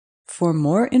For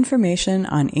more information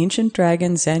on Ancient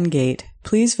Dragon Zen Gate,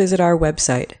 please visit our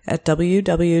website at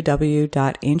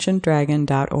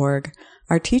www.ancientdragon.org.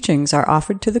 Our teachings are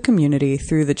offered to the community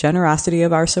through the generosity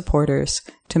of our supporters.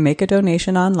 To make a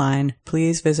donation online,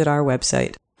 please visit our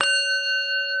website.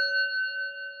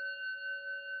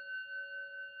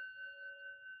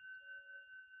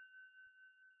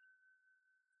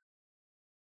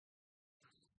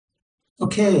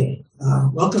 Okay,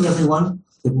 welcome everyone.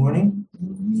 Good morning.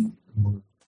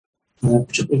 I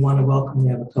particularly want to welcome, we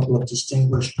have a couple of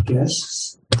distinguished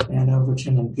guests, Ann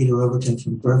Overton and Peter Overton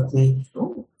from Berkeley.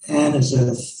 Ann is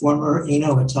a former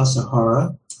Ino at Tassajara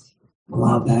a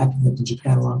while back, lived in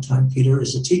Japan a long time. Peter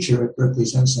is a teacher at Berkeley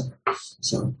Zen Center.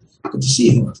 So good to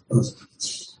see you both.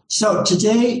 So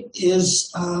today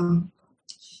is,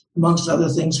 amongst other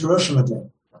things, Hiroshima Day,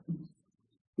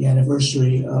 the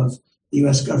anniversary of the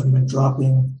U.S. government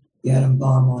dropping the atom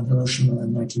bomb on Hiroshima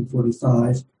in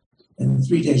 1945, and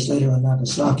 3 days later on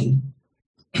Nagasaki.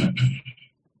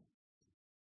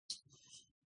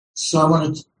 So I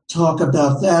want to talk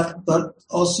about that, but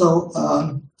also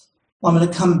I'm going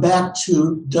to come back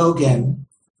to Dogen.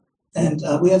 And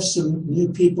we have some new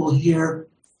people here.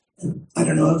 I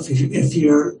don't know if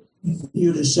you're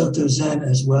new to Soto Zen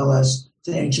as well as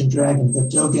the Ancient Dragon, but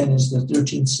Dogen is the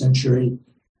 13th century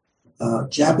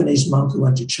Japanese monk who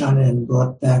went to China and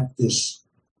brought back this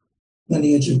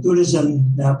lineage of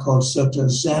Buddhism, now called Soto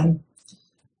Zen,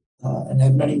 and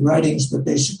had many writings, but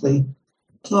basically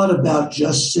taught about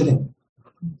just sitting.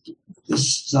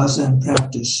 This Zazen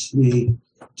practice we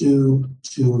do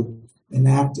to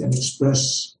enact and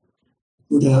express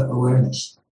Buddha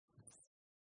awareness.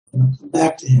 And I'll come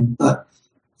back to him, but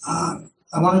I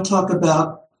want to talk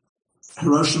about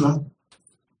Hiroshima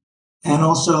and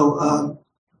also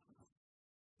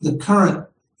the current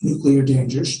nuclear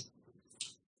dangers.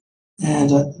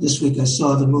 And this week I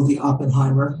saw the movie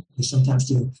Oppenheimer. We sometimes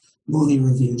do movie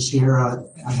reviews here.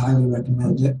 I highly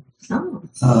recommend it.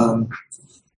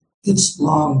 It's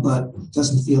long, but it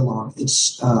doesn't feel long.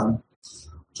 It's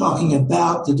talking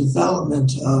about the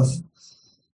development of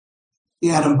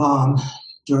the atom bomb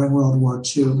during World War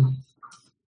II.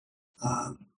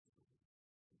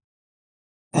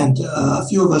 And a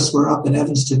few of us were up in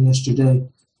Evanston yesterday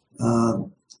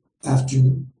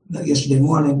yesterday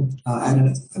morning at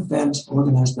an event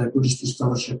organized by Buddhist Peace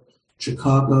Fellowship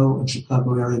Chicago and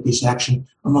Chicago Area Peace Action,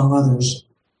 among others,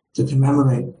 to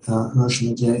commemorate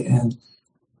Hiroshima Day. And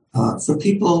for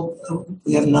people,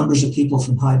 we have numbers of people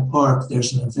from Hyde Park.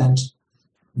 There's an event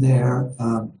there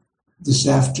this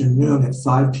afternoon at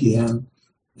 5 p.m.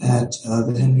 at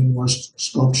the Henry Morse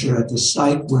sculpture at the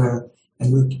site where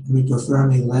Enrico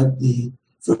Fermi led the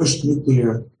first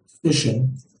nuclear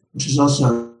fission, which is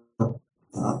also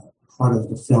part of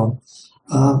the film.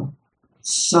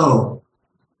 So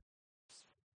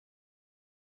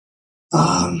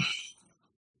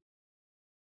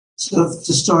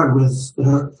to start with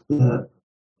the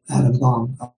atom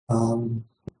bomb,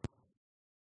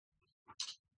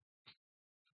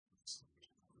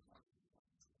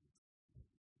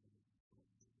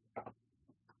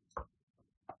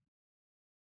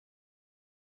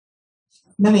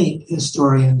 many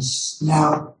historians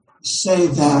now say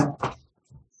that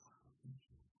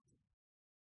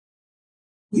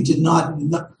we did not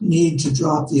need to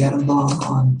drop the atom bomb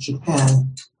on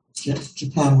Japan.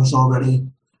 Japan was already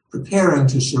preparing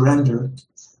to surrender,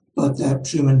 but that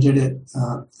Truman did it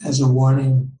as a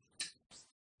warning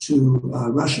to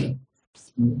Russia,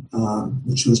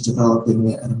 which was developing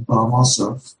the atom bomb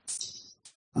also,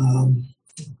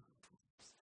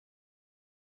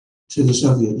 to the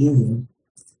Soviet Union.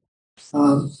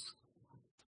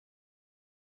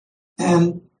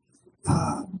 And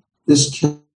this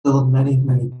killed many,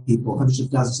 many people, hundreds of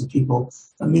thousands of people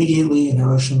immediately in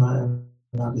Hiroshima and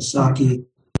Nagasaki,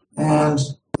 and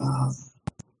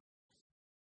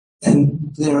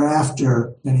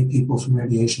thereafter, many people from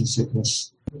radiation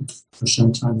sickness for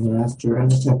some time thereafter,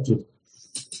 and affected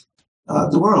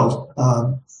the world.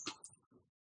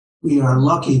 We are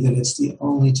lucky that it's the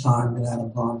only time an atom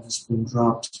bomb has been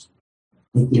dropped,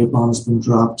 nuclear bomb has been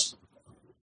dropped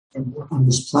on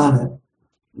this planet.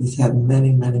 We've had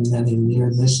many, many, many near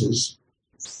misses.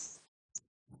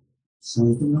 So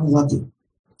we've been really lucky.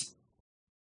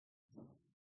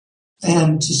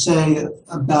 And to say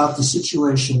about the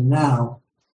situation now,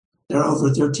 there are over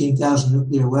 13,000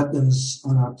 nuclear weapons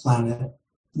on our planet,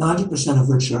 90% of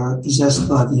which are possessed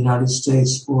by the United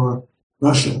States or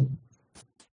Russia.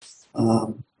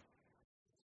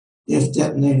 If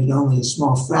detonated, only a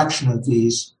small fraction of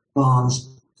these bombs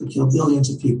could kill billions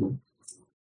of people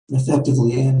and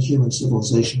effectively end human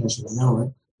civilization as we know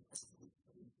it.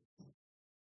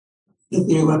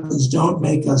 nuclear weapons don't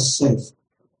make us safe,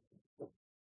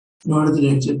 nor do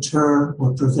they deter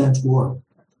or prevent war.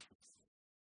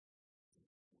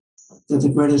 They're the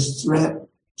greatest threat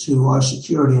to our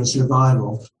security and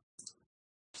survival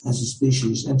as a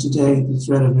species. And today, the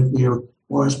threat of nuclear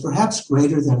war is perhaps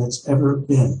greater than it's ever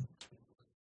been.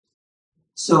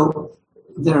 So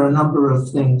there are a number of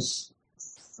things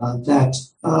that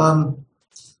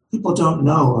people don't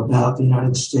know about the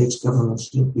United States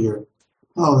government's nuclear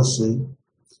policy.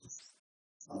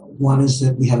 One is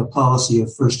that we have a policy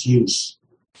of first use,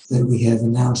 that we have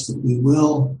announced that we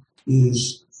will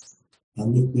use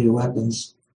nuclear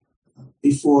weapons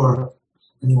before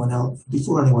anyone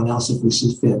else if we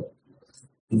see fit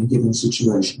in a given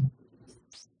situation.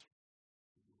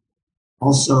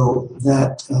 Also,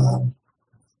 that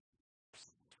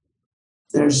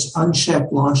there's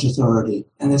unchecked launch authority,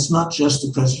 and it's not just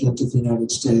the President of the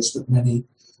United States, but many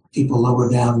people lower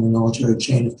down in the military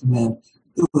chain of command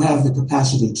who have the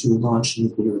capacity to launch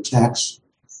nuclear attacks.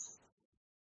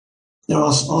 There are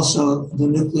also the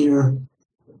nuclear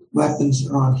weapons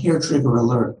are on hair trigger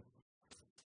alert.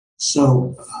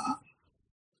 So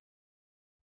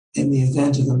in the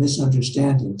event of a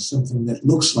misunderstanding, something that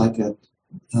looks like a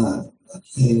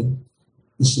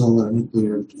missile or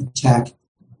nuclear attack,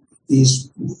 these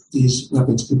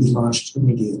weapons could be launched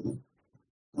immediately.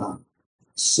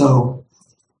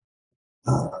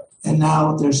 And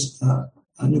now there's a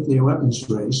nuclear weapons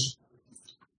race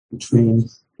between,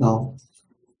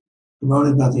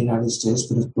 promoted by the United States,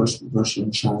 but of course Russia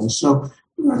and China. So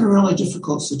we're in a really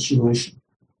difficult situation.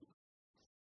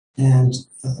 And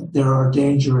there are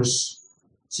dangerous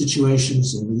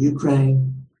situations in the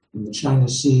Ukraine, in the China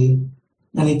Sea,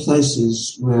 many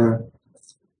places where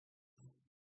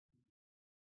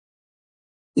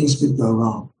things could go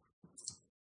wrong.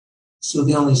 So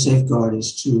the only safeguard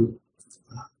is to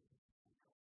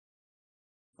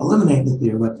eliminate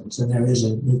nuclear weapons. And there is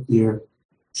a nuclear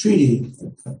treaty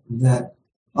that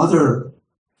other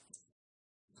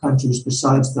countries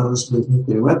besides those with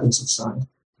nuclear weapons have signed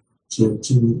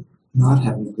to not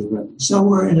have nuclear weapons. So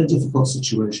we're in a difficult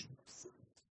situation.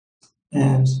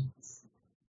 And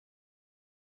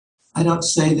I don't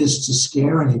say this to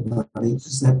scare anybody,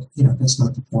 because that's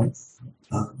not the point.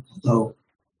 Although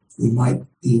we might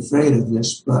be afraid of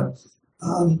this, but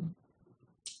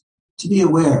to be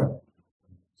aware.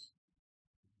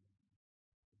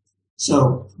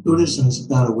 So Buddhism is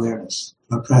about awareness.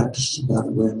 Our practice is about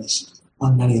awareness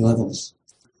on many levels.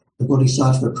 The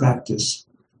Bodhisattva practice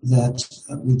that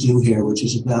we do here, which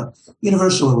is about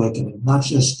universal awakening, not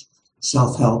just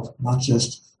self-help, not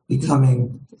just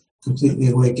becoming completely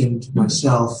awakened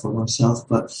myself or oneself,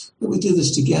 but we do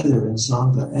this together in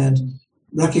Sangha and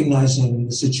recognizing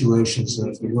the situations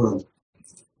of the world.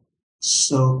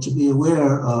 So to be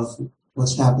aware of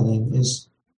what's happening is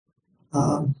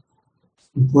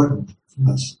important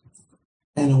for us.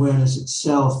 And awareness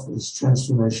itself is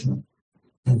transformational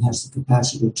and has the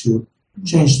capacity to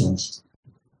change things.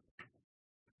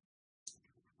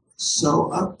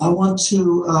 So I want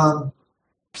to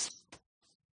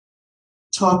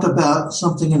talk about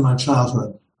something in my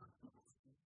childhood.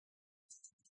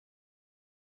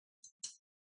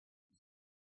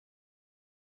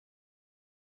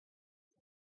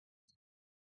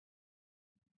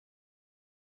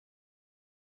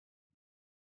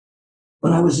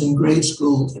 When I was in grade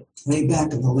school, way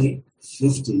back in the late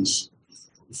 50s,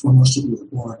 before most of you were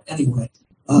born, anyway,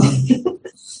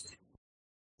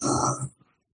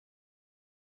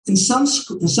 in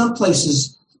some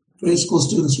places, grade school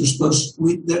students were supposed.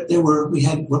 We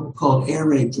had what were called air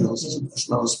raid drills as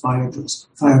well as fire drills.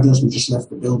 Fire drills, we just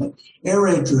left the building. Air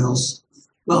raid drills.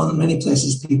 Well, in many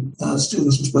places,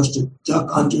 students were supposed to duck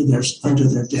under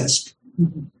their desk,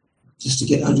 just to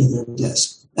get under their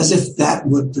desk, as if that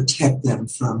would protect them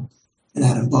from an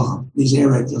atom bomb. These air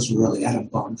raid drills were really atom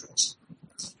bomb drills.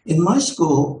 In my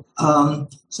school,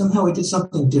 somehow we did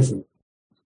something different.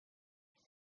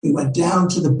 We went down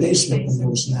to the basement when there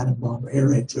was an atom bomb or air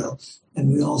raid drill,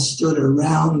 and we all stood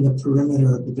around the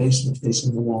perimeter of the basement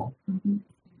facing the wall. Mm-hmm.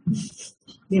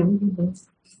 Yeah, we did that.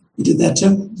 You did that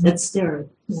too? That's scary.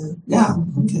 Yeah. Yeah,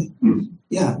 okay.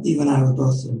 Yeah, Eve and I were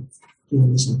both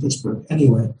doing this in Pittsburgh.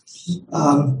 Anyway,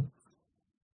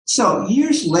 so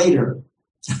years later,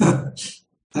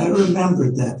 I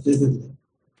remembered that vividly.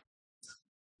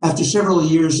 After several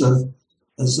years of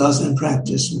Zazen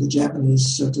practice with a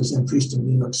Japanese Soto Zen priest in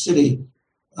New York City,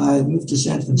 I moved to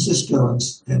San Francisco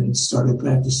and started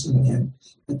practicing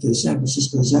at the San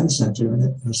Francisco Zen Center. And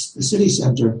at the city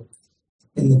center,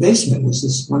 in the basement was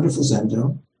this wonderful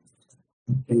zendo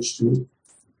on Page Street.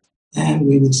 And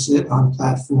we would sit on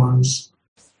platforms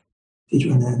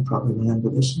Peter and Ann probably remember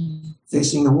this,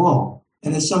 facing the wall.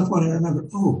 And at some point I remember,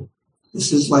 oh,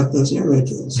 this is like those air raid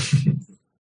drills.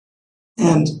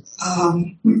 And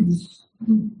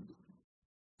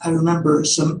I remember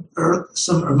some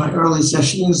of my early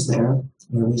sessions there,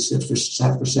 where we sat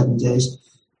for 7 days.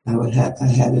 I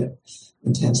had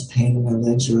intense pain in my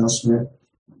legs or elsewhere.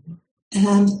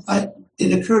 And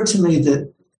it occurred to me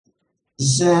that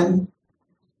Zen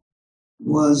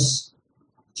was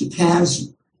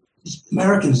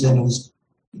American Zen was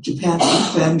Japan's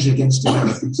revenge against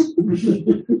Americans.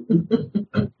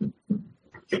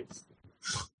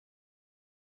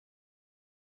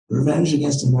 Revenge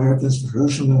against Americans for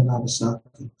Hiroshima and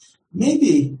Nagasaki.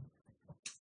 Maybe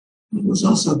it was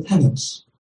also penance.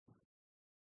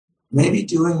 Maybe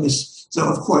doing this. So,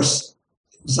 of course,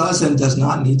 Zazen does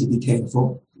not need to be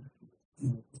painful.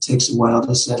 It takes a while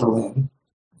to settle in.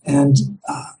 And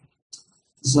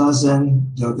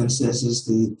Zazen, Dogen says, is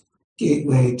the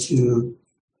gateway to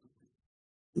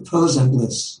repose and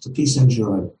bliss, to peace and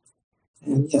joy.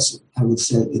 And yes, I would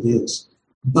say it is.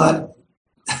 But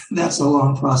that's a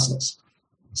long process.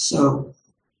 So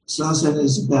Zazen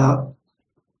is about,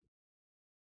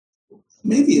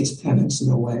 maybe it's penance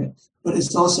in a way, but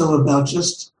it's also about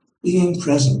just being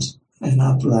present and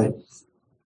upright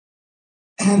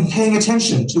and paying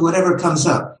attention to whatever comes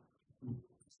up.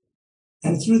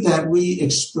 And through that, we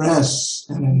express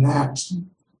and enact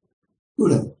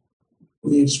Buddha.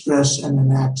 We express and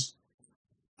enact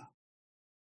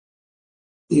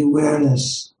the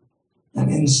awareness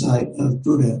and insight of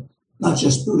Buddha, not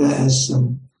just Buddha as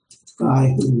some guy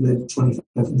who lived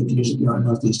 2,500 years ago in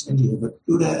Northeast India, but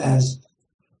Buddha as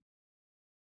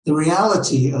the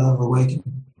reality of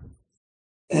awakening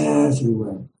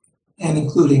everywhere, and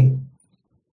including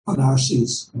on our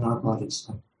seats, in our bodies,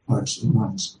 hearts, and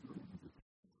minds.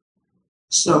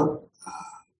 So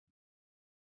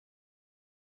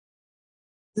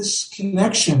this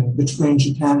connection between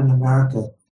Japan and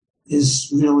America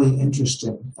is really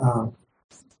interesting.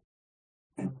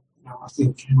 I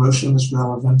think Hiroshima is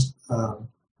relevant.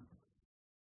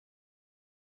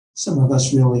 Some of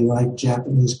us really like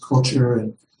Japanese culture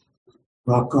and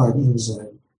rock gardens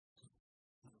and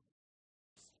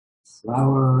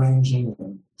flower arranging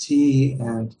and tea,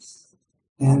 and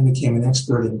became an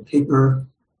expert in paper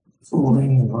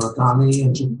folding and origami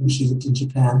when she lived in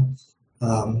Japan.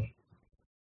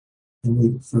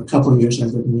 And for a couple of years, I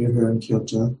lived near her in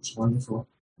Kyoto. It was wonderful.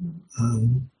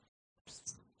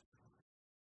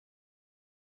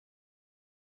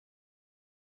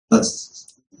 But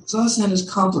Zazen is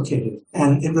complicated,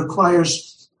 and it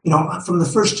requires, from the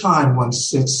first time one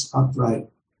sits upright,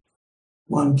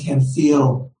 one can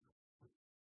feel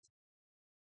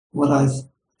what I've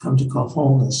come to call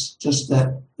wholeness, just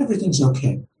that everything's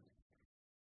okay.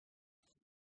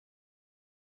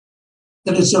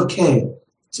 That it's okay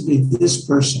to be this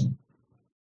person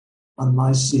on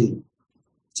my seat,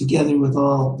 together with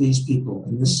all these people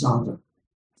in this sangha.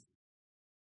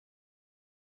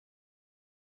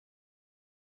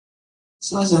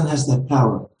 Zazen has that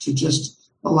power to just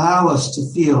allow us to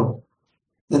feel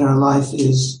that our life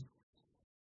is,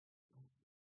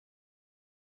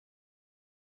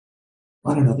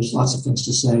 I don't know, there's lots of things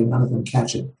to say, none of them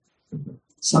catch it.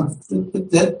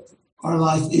 That our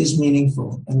life is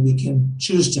meaningful, and we can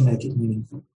choose to make it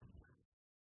meaningful.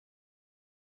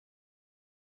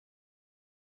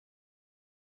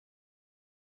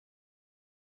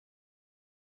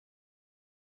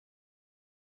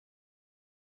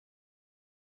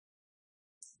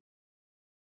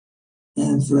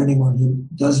 And for anyone who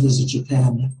does visit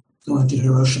Japan, going to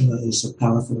Hiroshima is a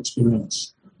powerful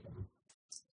experience.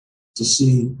 To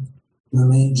see the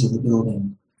remains of the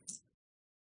building.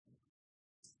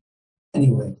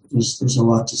 Anyway, there's a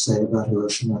lot to say about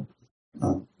Hiroshima.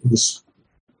 It was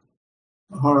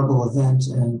a horrible event,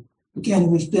 and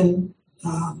again,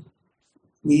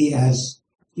 we as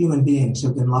human beings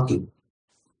have been lucky,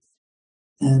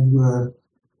 and we're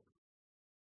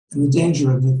in the danger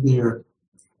of nuclear.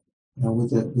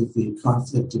 With the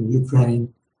conflict in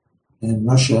Ukraine and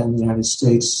Russia and the United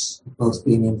States both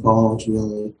being involved,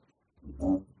 really.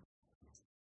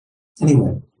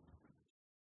 Anyway,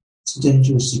 it's a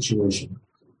dangerous situation.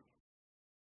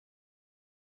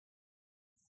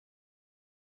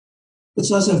 But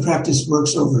Zazen practice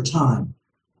works over time,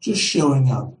 just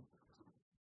showing up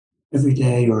every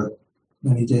day or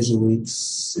many days a week,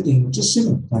 sitting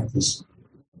like this.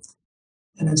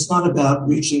 And it's not about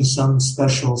reaching some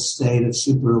special state of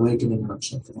super awakening or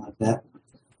something like that.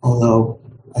 Although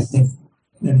I think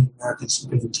many Americans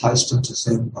have been enticed into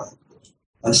Zen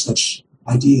by such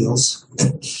ideals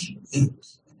and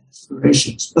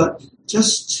aspirations. But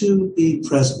just to be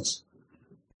present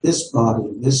this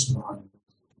body, this mind,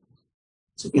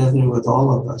 together with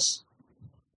all of us.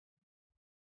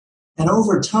 And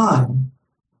over time,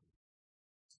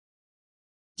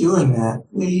 doing that,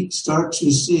 we start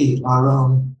to see our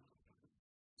own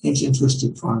ancient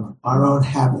twisted karma, our own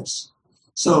habits.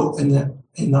 So in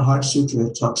the Heart Sutra,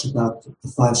 it talks about the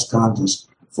five skandhas: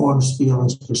 forms,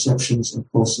 feelings, perceptions,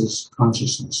 impulses,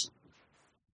 consciousness.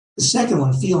 The second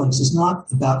one, feelings, is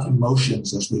not about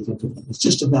emotions as we think of them. It's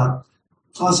just about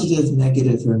positive,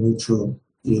 negative, or neutral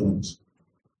feelings.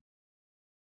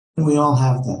 And we all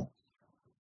have that.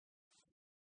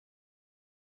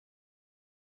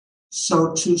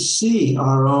 So to see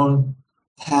our own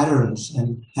patterns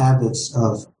and habits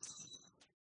of,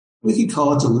 we could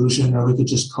call it delusion, or we could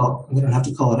just we don't have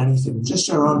to call it anything, just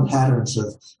our own patterns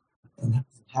of and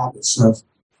habits of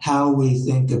how we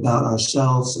think about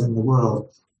ourselves and the world,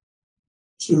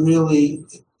 to really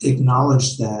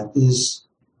acknowledge that is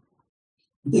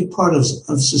a big part of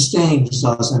sustaining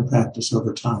Zazen practice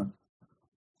over time.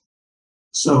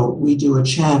 So we do a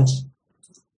chant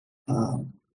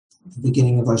at the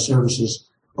beginning of our services: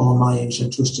 all my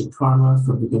ancient twisted karma,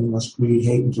 from beginningless greed,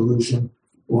 hate, and delusion,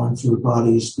 born through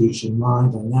body, speech, and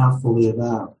mind, are now fully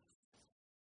avowed.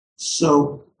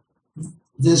 So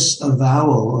this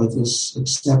avowal, or this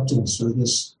acceptance, or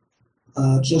this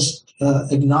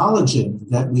acknowledging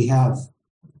that we have,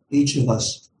 each of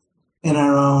us, in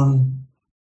our own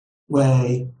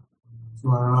way,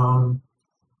 through our own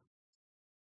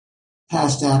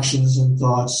past actions and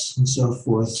thoughts and so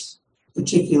forth,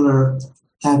 particular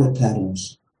habit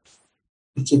patterns,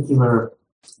 particular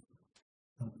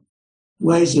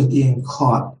ways of being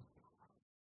caught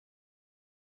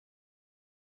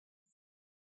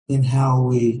in how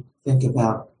we think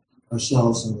about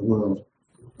ourselves and the world.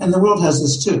 And the world has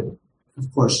this too.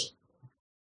 Of course,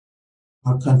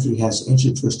 our country has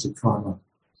ancient twisted karma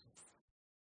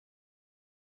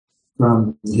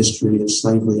from the history of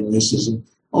slavery and racism.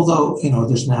 Although,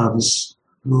 there's now this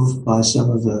move by some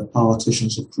of the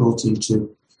politicians of cruelty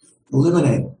to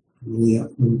eliminate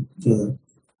the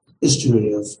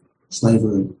history of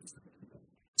slavery,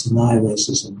 deny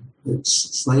racism.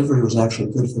 Slavery was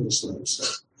actually good for the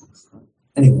slaves.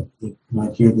 Anyway, you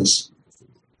might hear this.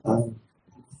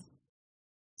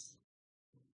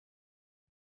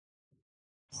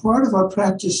 Part of our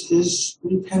practice is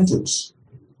repentance.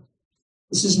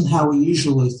 This isn't how we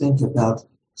usually think about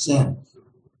Zen.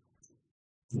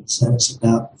 Zen is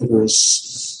about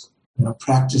vigorous,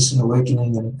 practice and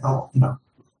awakening and,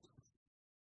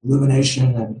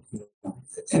 illumination and,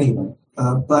 anyway.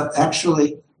 But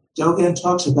actually, Dogen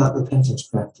talks about repentance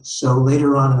practice. So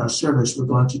later on in our service, we're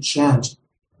going to chant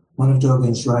one of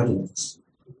Dogen's writings,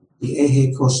 the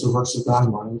Eihei Koso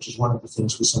Rotsuganmon, which is one of the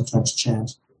things we sometimes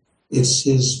chant. It's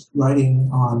his writing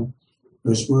on,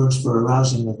 or his words for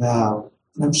arousing the vow.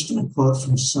 And I'm just going to quote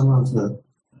from some of the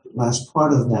last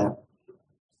part of that.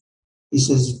 He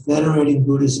says, venerating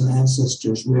Buddhas and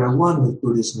ancestors, we are one with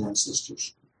Buddhas and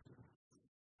ancestors.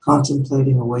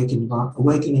 Contemplating awakening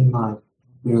mind,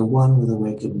 we are one with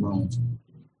awakened mind.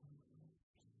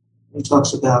 He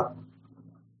talks about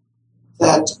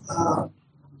that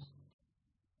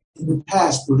in the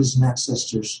past, Buddhas and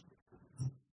ancestors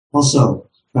also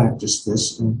practiced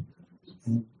this, and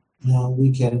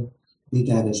we can do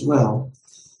that as well.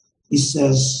 He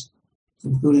says,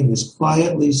 concluding this,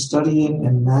 quietly studying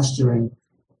and mastering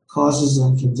causes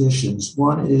and conditions,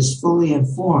 one is fully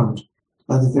informed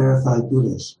by the verified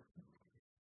Buddhas.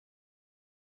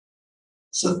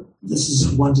 So this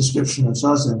is one description of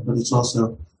Zazen, but it's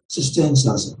also sustained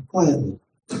Zazen, quietly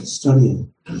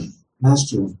studying,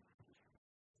 mastering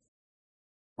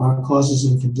our causes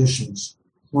and conditions.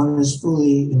 One is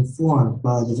fully informed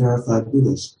by the verified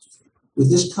Buddhas. With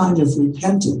this kind of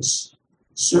repentance,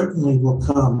 certainly will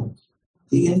come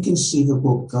the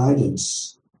inconceivable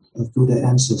guidance of Buddha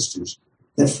ancestors.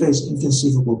 That phrase,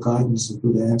 inconceivable guidance of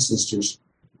Buddha ancestors,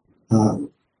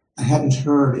 I hadn't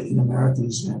heard in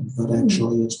American Zen, but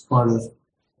actually it's part of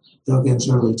Dogen's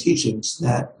early teachings,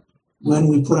 that when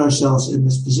we put ourselves in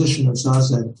this position of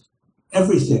Zazen,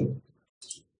 everything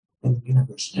in the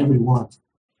universe, everyone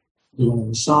in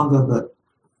the Sangha, but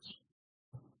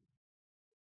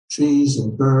trees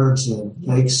and birds and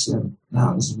lakes and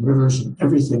mountains and rivers and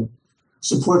everything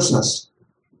supports us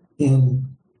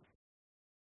and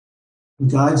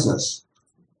guides us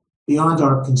beyond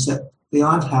our concept,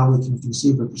 beyond how we can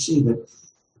conceive or perceive it,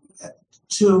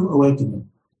 to awakening.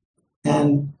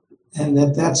 And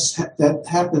that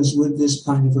happens with this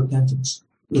kind of repentance,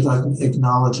 with our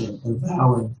acknowledging,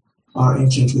 avowing our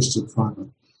ancient twisted karma.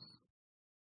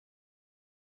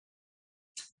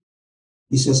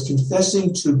 He says,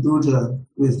 confessing to Buddha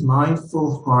with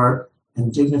mindful heart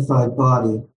and dignified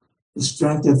body, the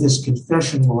strength of this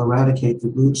confession will eradicate the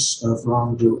roots of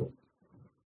wrongdoing.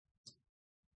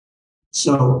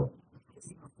 So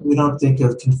we don't think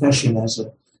of confession as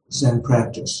a Zen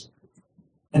practice.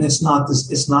 And it's not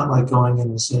like going in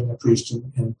and seeing a priest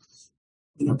and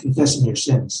confessing your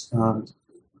sins.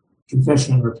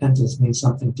 Confession and repentance means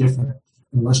something different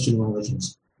in Western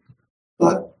religions.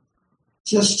 But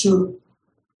just to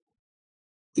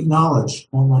acknowledge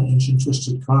all my ancient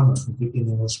twisted karma from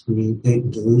beginningless greed, hate,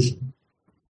 and delusion.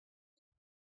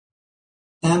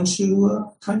 And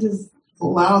to kind of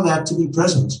allow that to be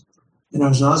present in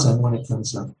our zazen when it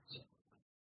comes up.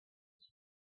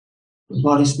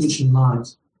 Body, speech, and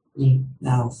mind, we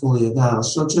now fully avow.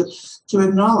 So to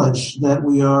acknowledge that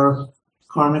we are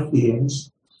karmic beings,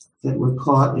 that we're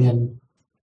caught in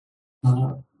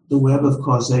the web of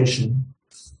causation,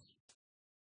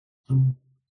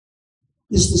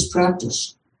 is this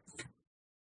practice.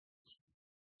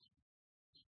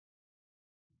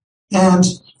 And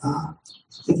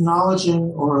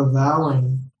acknowledging or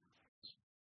avowing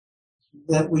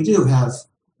that we do have,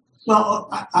 well,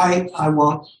 I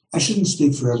shouldn't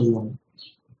speak for everyone,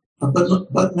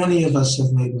 but many of us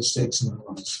have made mistakes in our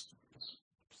lives.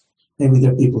 Maybe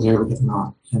there are people here who have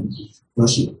not, and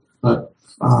bless you. But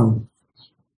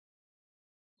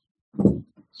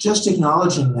just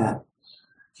acknowledging that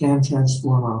can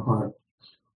transform our heart.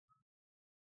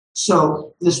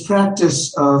 So this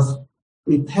practice of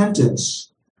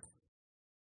repentance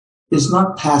is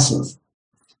not passive.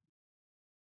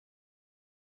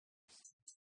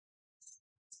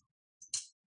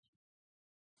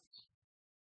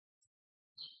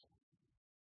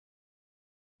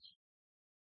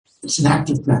 It's an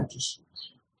active practice.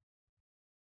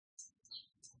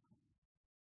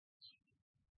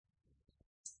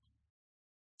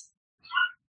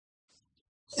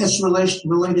 It's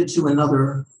related to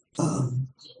another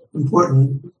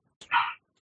important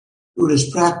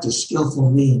Buddhist practice,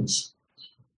 skillful means.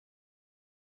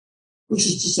 Which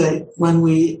is to say, when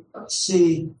we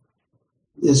see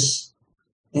this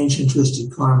ancient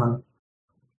twisted karma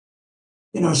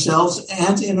in ourselves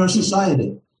and in our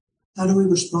society, how do we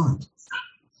respond?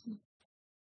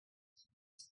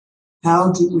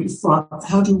 How do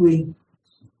we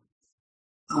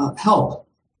help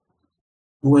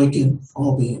awaken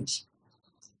all beings?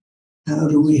 How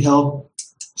do we help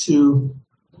to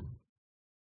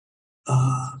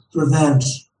prevent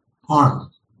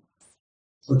harm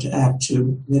or to act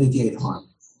to mitigate harm?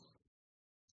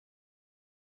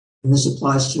 And this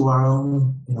applies to our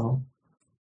own,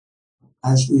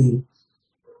 as we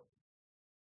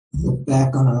look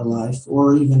back on our life,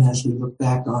 or even as we look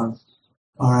back on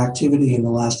our activity in the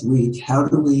last week, how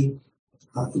do we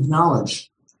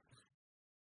acknowledge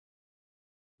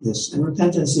this? And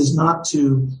repentance is not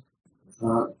to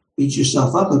beat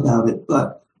yourself up about it,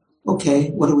 but, okay,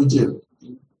 what do we do?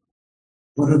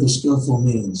 What are the skillful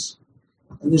means?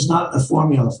 And there's not a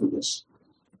formula for this.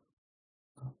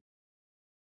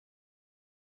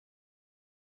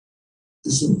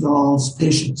 This involves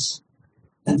patience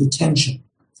and attention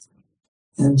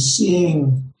and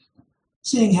seeing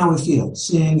how we feel,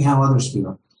 seeing how others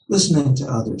feel, listening to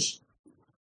others.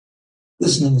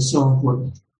 Listening is so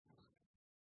important.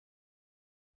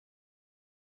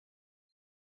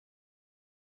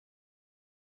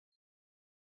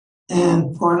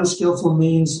 And part of skillful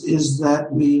means is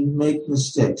that we make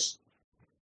mistakes.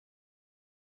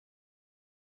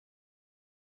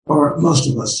 Or most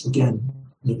of us, again,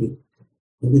 maybe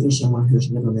there's someone who's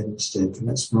never made a mistake, and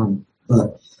that's fine.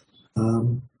 But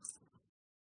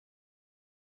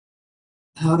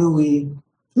how do we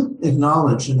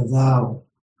acknowledge and avow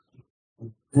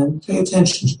and pay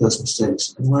attention to those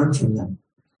mistakes and learn from them?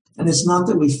 And it's not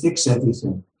that we fix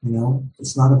everything,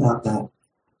 It's not about that.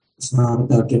 It's not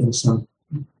about getting some,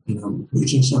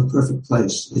 reaching some perfect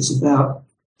place. It's about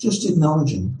just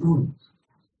acknowledging,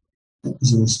 that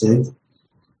was a mistake.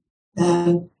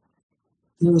 And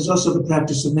there's also the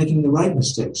practice of making the right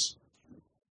mistakes.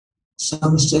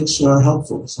 Some mistakes are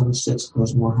helpful. Some mistakes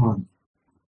cause more harm.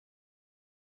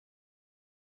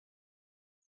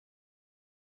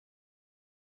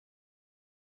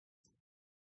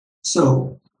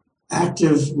 So,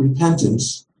 active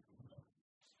repentance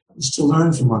is to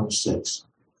learn from our mistakes.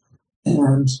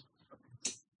 And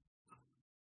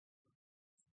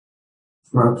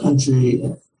for our country,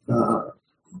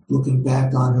 looking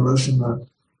back on Hiroshima,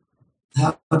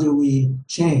 how do we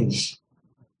change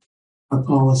our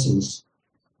policies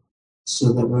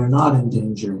so that we're not in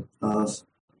danger of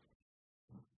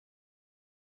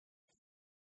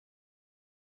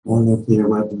more nuclear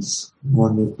weapons,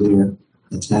 more nuclear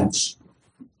attacks.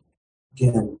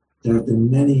 Again,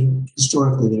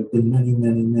 historically, there have been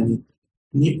many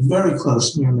very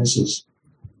close near misses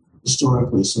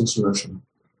historically since Hiroshima,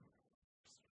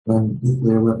 when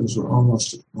nuclear weapons were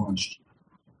almost launched.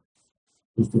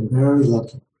 We've been very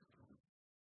lucky.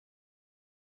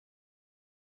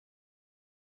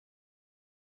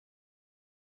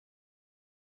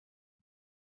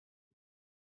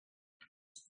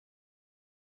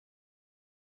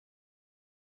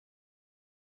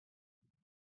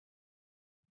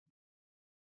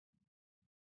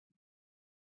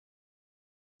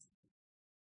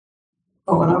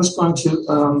 Oh, and I was going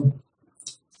to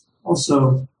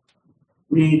also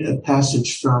read a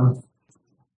passage from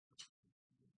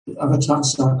the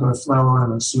Avatamsaka Flower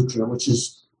Ornament Sutra, which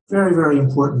is very, very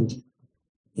important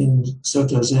in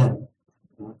Soto Zen.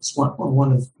 It's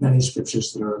one of many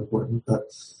scriptures that are important, but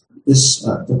this,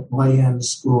 the Huayan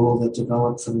school that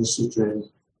developed from the sutra in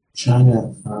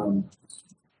China,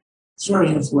 it's very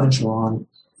influential on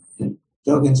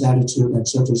Dogen's attitude and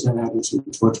Soto Zen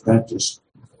attitude towards practice.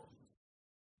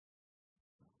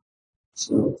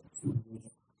 So,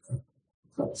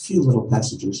 a few little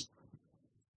passages.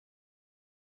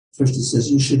 First it says,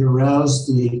 you should arouse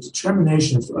the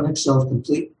determination for unexcelled,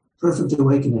 complete, perfect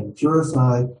awakening,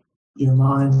 purify your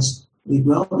minds, lead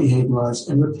well-behaved lives,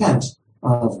 and repent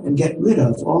of and get rid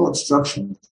of all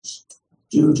obstructions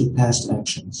due to past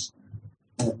actions.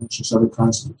 And mentions other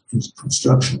kinds of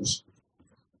obstructions.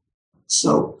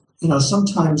 So,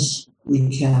 sometimes we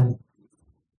can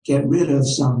get rid of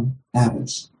some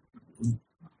habits.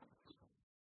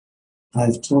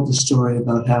 I've told the story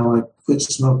about how I quit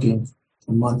smoking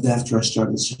a month after I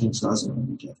started singing zazen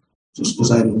every day, just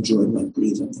because I enjoyed my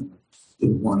breathing and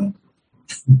didn't want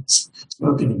to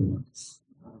smoke anymore.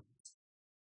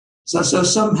 So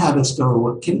some habits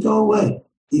can go away,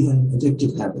 even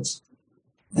addictive habits.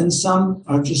 And some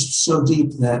are just so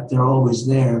deep that they're always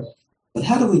there. But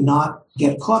how do we not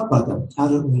get caught by them? How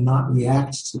do we not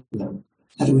react to them?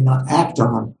 How do we not act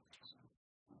on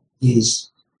these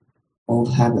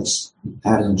old habits and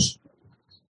patterns?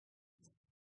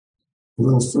 A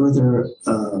little further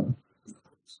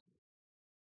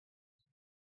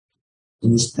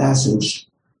in this passage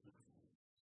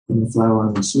in the Flower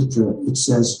Ornament Sutra, it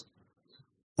says,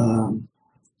 the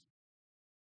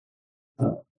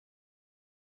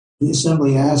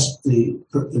assembly asked the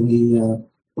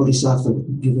Bodhisattva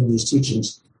giving these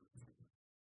teachings,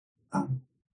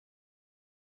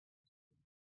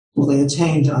 well, they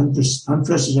attained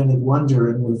unprecedented wonder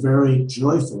and were very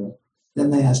joyful. Then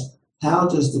they asked, how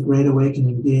does the Great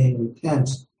Awakening being repent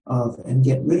of and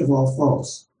get rid of all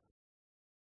faults?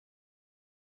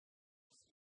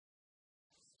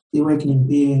 The Awakening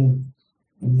being,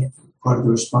 and part of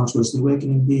the response was, the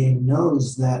Awakening being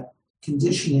knows that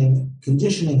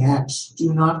conditioning acts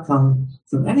do not come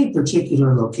from any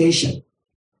particular location.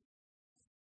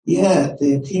 Yet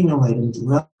they accumulate and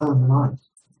dwell in the mind.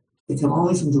 They come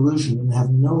only from delusion and have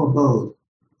no abode.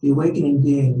 The awakening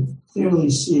being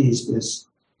clearly sees this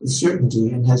with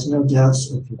certainty and has no doubts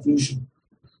or confusion.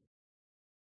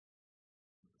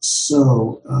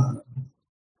 So,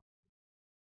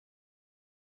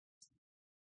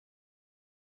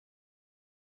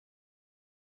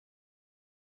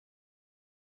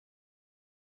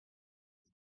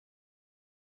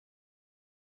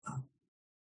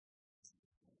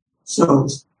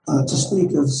 to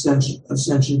speak of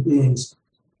sentient beings,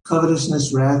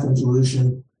 covetousness, wrath, and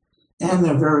delusion, and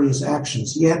their various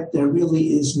actions, yet there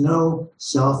really is no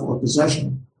self or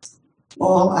possession.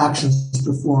 All actions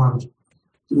performed,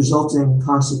 the resulting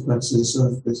consequences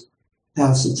of the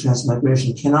paths of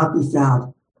transmigration cannot be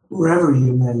found wherever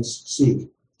you may seek,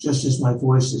 just as my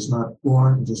voice is not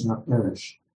born and does not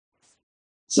perish.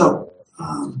 So,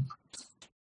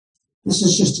 this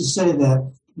is just to say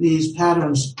that these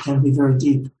patterns can be very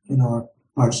deep in our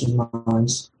hearts and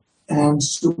minds, and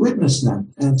to witness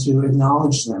them and to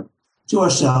acknowledge them to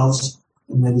ourselves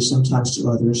and maybe sometimes to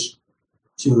others,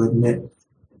 to admit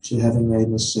to having made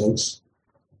mistakes.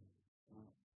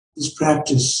 This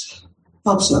practice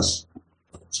helps us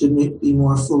to be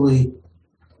more fully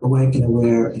awake and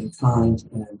aware and kind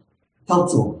and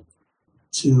helpful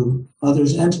to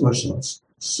others and to ourselves.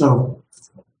 So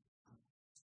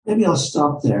maybe I'll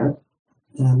stop there.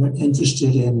 And I'm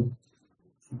interested in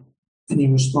any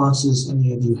responses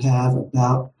any of you have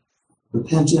about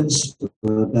repentance,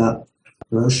 or about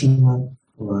Hiroshima,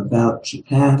 or about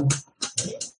Japan,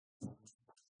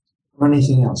 or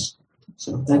anything else.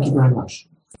 So thank you very much.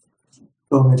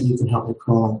 Oh, maybe you can help me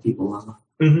call on people online.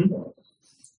 Mm-hmm.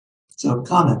 So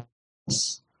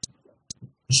comments,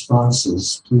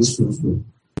 responses, please feel free.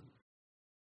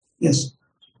 Yes.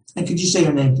 And could you say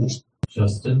your name, please?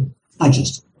 Justin. Hi,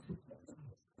 Justin.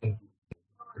 Thank you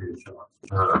for your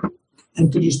talk.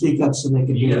 And could you speak up so they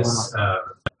can hear you? Yes,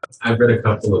 I've read a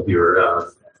couple of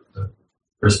your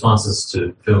responses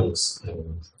to films,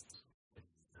 and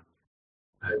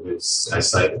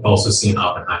I've also seen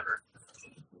Oppenheimer.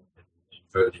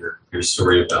 And your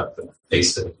story about the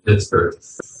base in Pittsburgh,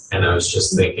 and I was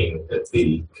just thinking that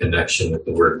the connection with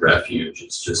the word refuge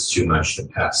is just too much to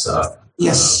pass up.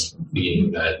 Yes.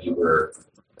 Being that you were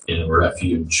in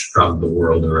refuge from the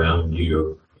world around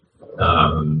you.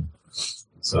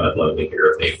 So I'd love to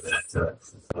hear maybe that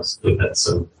possibly had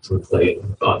some play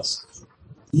in thoughts.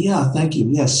 Yeah, thank you.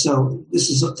 Yes, so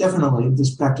this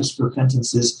practice of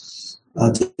repentance is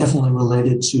definitely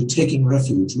related to taking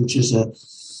refuge, which is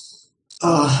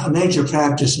a major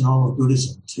practice in all of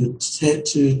Buddhism, to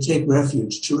take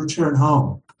refuge, to return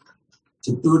home,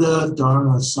 to Buddha,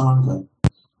 Dharma, Sangha.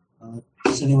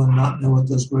 Does anyone not know what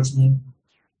those words mean?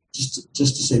 Just to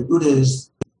say Buddha is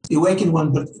the awakened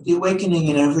one, but the awakening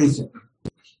in everything,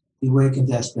 the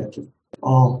awakened aspect of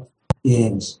all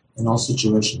beings in all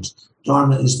situations.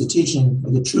 Dharma is the teaching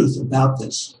of the truth about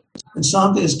this. And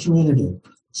Sangha is community.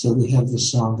 So we have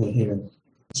this Sangha here,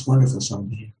 this wonderful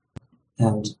Sangha here.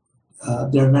 And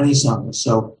there are many Sanghas.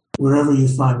 So wherever you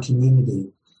find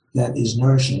community that is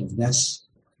nourishing, that's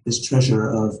this treasure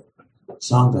of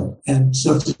Sangha. And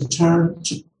so to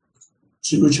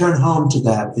return home to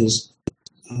that is,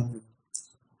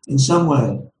 in some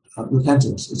way,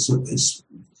 repentance.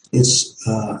 It's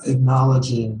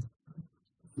acknowledging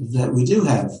that we do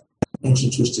have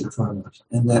ancient twisted karma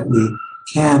and that we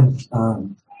can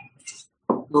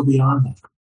go beyond that.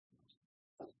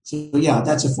 So yeah,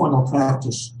 that's a formal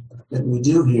practice that we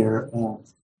do here.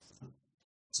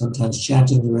 Sometimes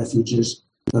chanting the refuges,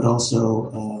 but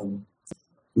also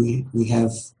we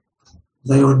have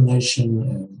lay ordination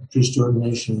and priest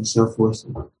ordination and so forth.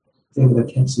 David, I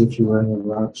can't see if you're wearing a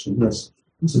rock, so yes.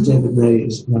 So David Ray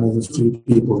is one of the few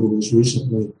people who was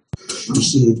recently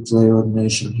received lay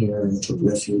ordination here and took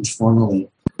refuge formally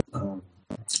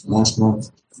last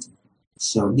month.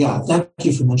 So yeah, thank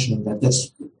you for mentioning that.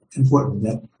 That's important.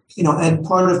 That and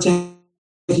part of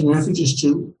taking refuge is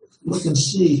to look and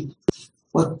see,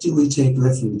 what do we take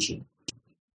refuge in?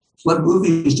 What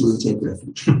movies do we take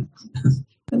refuge in?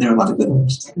 And there are a lot of good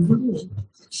ones.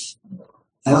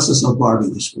 I also saw Barbie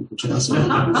this week, which I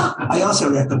also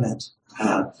recommend.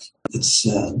 It's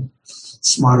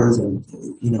smarter than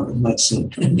it might seem,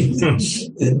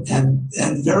 and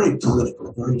very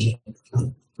political, very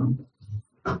political.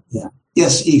 Yeah.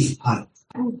 Yes, Eve. Hi.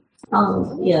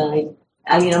 Yeah.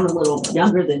 I mean, I'm a little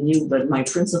younger than you, but my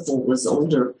principal was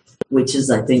older, which is,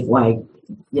 I think, why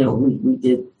we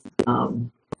did.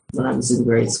 When I was in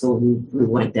grade school, we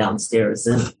went downstairs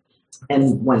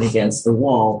and went against the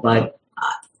wall, but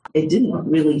it didn't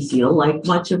really feel like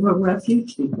much of a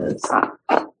refuge because,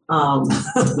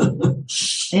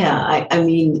 yeah, I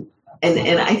mean,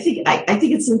 and I think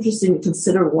it's interesting to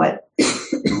consider what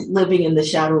living in the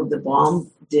shadow of the bomb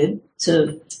did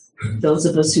to those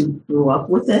of us who grew up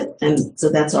with it, and so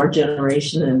that's our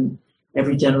generation and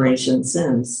every generation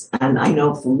since. And I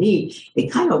know for me,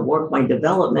 it kind of warped my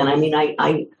development. I mean,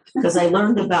 because I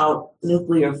learned about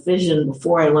nuclear fission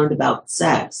before I learned about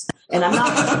sex. And I'm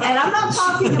not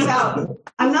talking about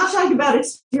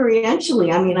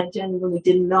experientially. I mean, I genuinely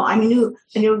didn't know. I knew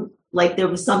like there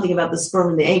was something about the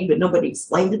sperm and the egg, but nobody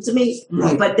explained it to me.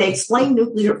 Right. But they explained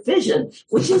nuclear fission,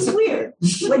 which is weird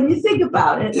when you think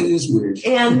about it. It is weird.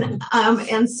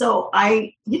 And so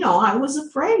I was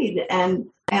afraid, and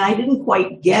I didn't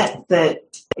quite get that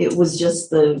it was just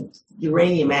the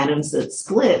uranium atoms that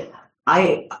split.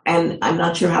 I'm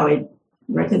not sure how I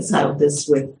reconciled this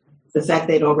with the fact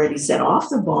they'd already set off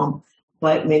the bomb,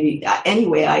 but maybe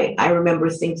anyway, I remember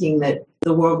thinking that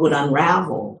the world would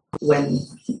unravel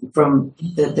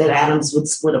that atoms would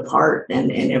split apart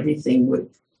and everything would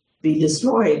be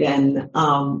destroyed. And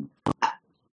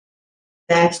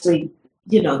actually,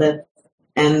 that,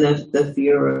 and the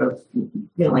fear of,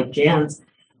 like Jan's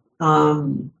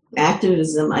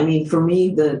activism. I mean, for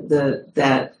me,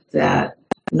 that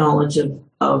knowledge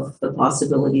of the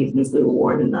possibility of nuclear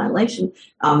war and annihilation,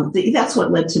 that's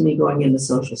what led to me going into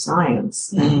social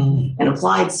science and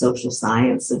applied social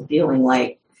science, and feeling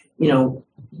like,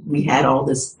 we had all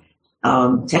this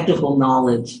technical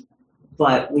knowledge,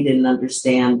 but we didn't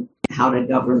understand how to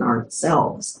govern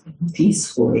ourselves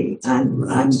peacefully.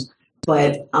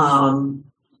 But I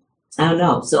don't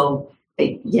know. So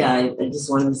I just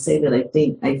wanted to say that I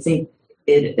think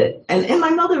it, and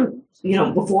my mother,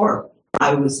 before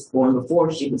I was born,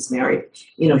 before she was married,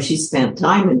 she spent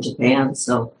time in Japan.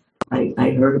 So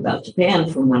I heard about Japan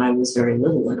from when I was very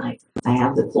little, and I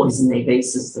have the cloisonné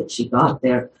vases that she got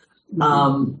there.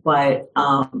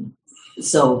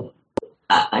 So,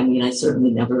 I mean, I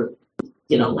certainly never,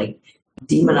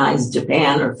 demonized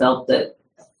Japan or felt that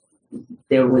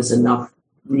there was enough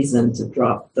reason to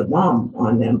drop the bomb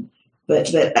on them.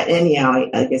 But anyhow,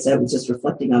 I guess I was just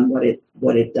reflecting on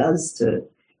what it does to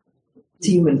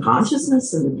human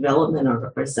consciousness and the development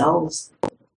of ourselves,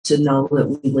 to know that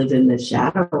we live in the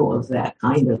shadow of that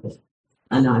kind of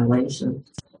annihilation.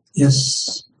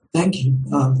 Yes, thank you.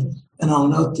 And I'll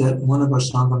note that one of our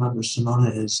Sangha members,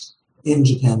 Simona, is in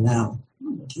Japan now.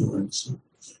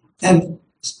 And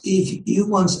Steve, you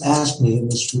once asked me in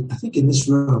this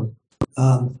room,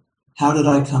 how did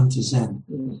I come to Zen?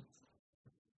 Mm.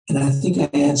 And I think I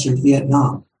answered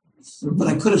Vietnam, but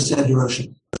I could have said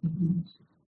Hiroshima. Mm-hmm.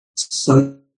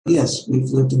 So yes, we've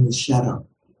lived in the shadow.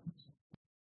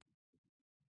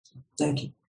 Thank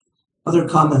you. Other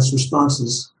comments,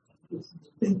 responses?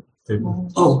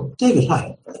 Oh, David,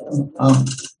 hi.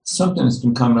 Something that's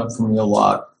been coming up for me a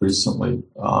lot recently,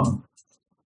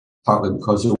 partly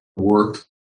because of work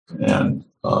and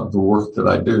the work that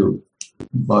I do,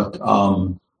 but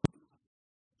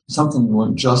something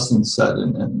when Justin said,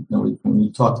 and when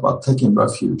you talked about taking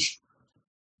refuge,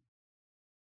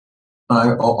 I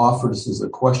offer this as a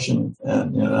question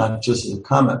and not just as a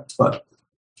comment, but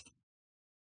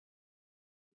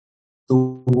the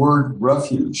word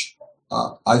refuge,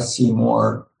 I see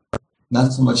more,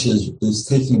 not so much as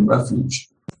taking refuge,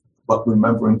 but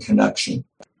remembering connection.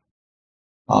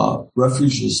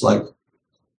 Refuge is like,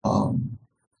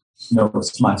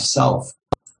 it's myself,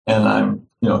 and I'm,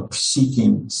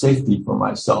 seeking safety for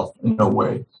myself in a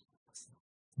way.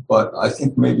 But I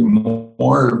think maybe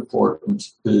more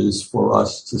important is for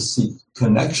us to seek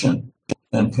connection.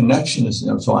 And connection is,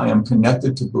 so I am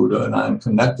connected to Buddha, and I'm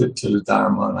connected to the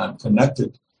Dharma, and I'm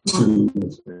connected to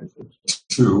the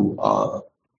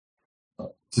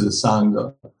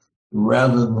Sangha,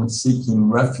 rather than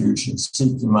seeking refuge and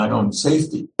seeking my own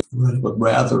safety, but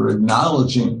rather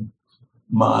acknowledging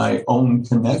my own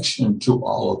connection to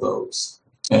all of those.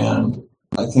 And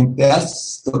I think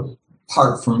that's the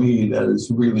part for me that is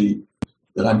really,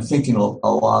 that I'm thinking a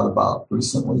lot about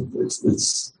recently.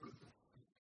 There's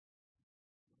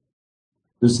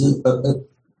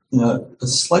a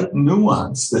slight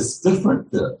nuance that's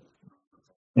different there.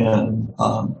 And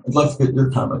I'd like to get your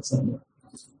comments on that.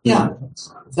 Yeah,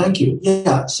 thank you.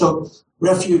 Yeah, so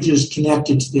refuge is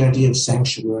connected to the idea of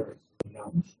sanctuary,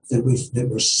 that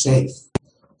we're safe.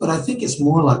 But I think it's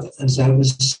more like, as I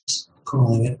was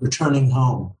calling it, returning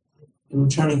home. And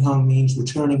returning home means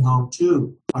returning home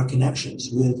to our connections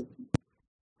with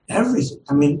everything.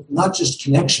 I mean, not just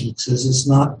connections, because it's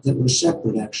not that we're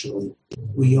separate, actually.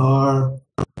 We are,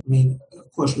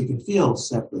 of course, we can feel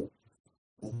separate.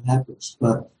 That happens.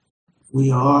 But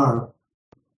we are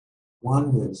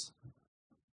one with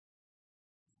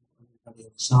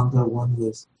Sangha, one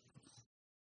with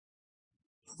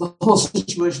the whole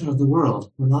situation of the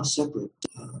world. We're not separate.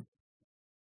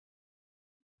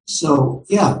 So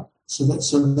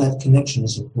that connection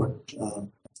is important.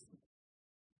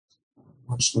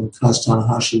 Once when Kaz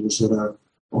Tanahashi was at our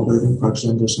old Irving Park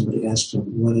Zendo, somebody asked him,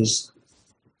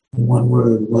 in one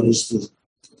word, what is the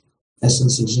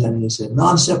essence of Zen? And he said,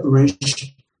 non-separation.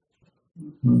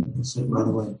 He said right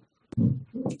away.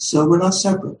 So we're not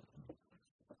separate.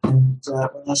 And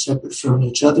we're not separate from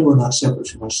each other. We're not separate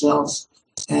from ourselves.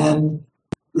 And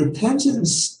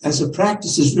repentance as a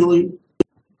practice is really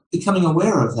becoming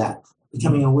aware of that,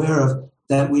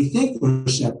 that we think we're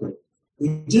separate.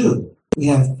 We do. We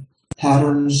have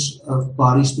patterns of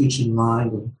body, speech, and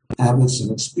mind, and habits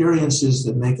and experiences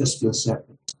that make us feel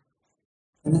separate.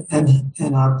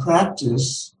 And our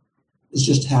practice is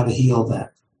just how to heal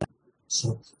that.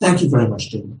 So thank you very much,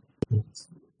 David.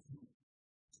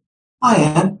 Hi,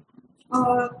 Anne.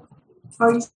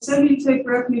 You said you take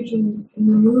refuge in the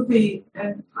movie,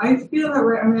 and I feel that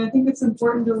way. I think it's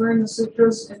important to learn the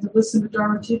sutras and to listen to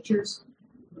Dharma teachers.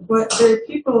 But there are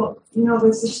people,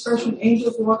 this expression,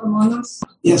 angels walk among us.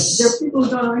 Yes. There are people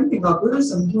who don't know anything about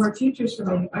Buddhism who are teachers for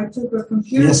me. I took a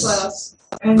computer class,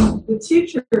 and the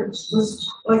teacher was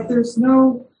like, there's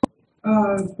no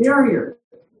barrier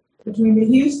between me.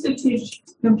 He used to teach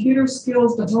computer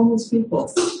skills to homeless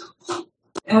people.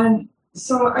 And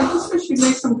so I just wish you'd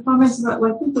make some comments about,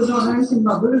 people don't know anything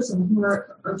about Buddhism who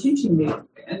are teaching me.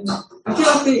 And I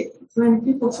feel like when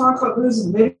people talk about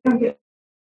Buddhism, we don't get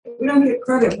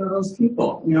credit for those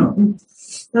people,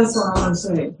 That's all I want to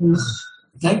say.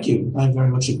 Thank you. I very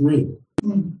much agree.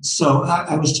 Mm-hmm. So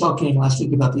I was talking last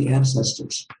week about the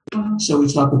ancestors. Uh-huh. So we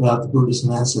talk about the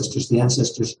Buddhism ancestors. The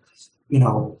ancestors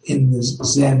in the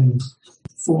Zen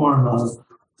form of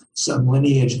some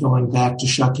lineage going back to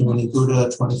Shakyamuni Buddha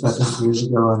 2,500 years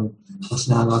ago in what's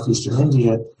now northeastern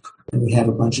India. And we have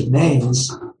a bunch of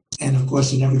names. And of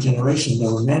course, in every generation,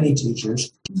 there were many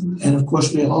teachers. And of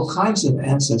course, we have all kinds of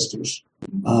ancestors.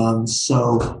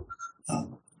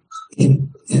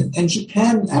 In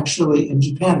Japan,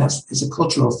 that's a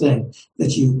cultural thing,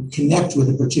 that you connect with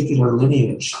a particular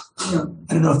lineage. Yeah.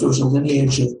 I don't know if there was a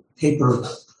lineage of paper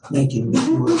making that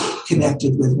you were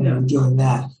connected with when you were doing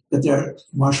that, but there are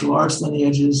martial arts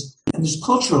lineages and there's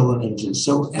cultural lineages.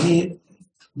 So,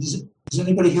 does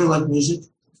anybody here like music?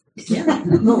 Yeah.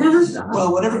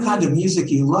 Well, whatever kind of music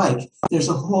you like, there's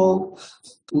a whole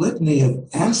litany of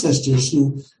ancestors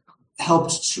who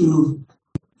helped to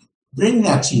bring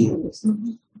that to you,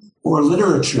 or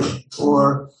literature,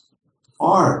 or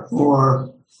art,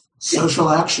 or social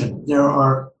action. There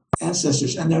are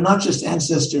ancestors, and they're not just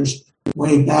ancestors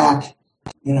way back,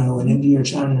 in India or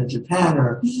China or Japan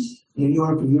or New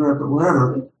York or Europe or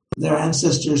wherever. There are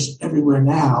ancestors everywhere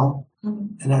now,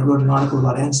 and I wrote an article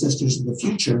about ancestors in the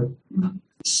future.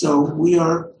 So we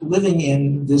are living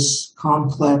in this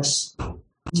complex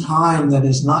time that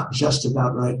is not just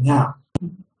about right now.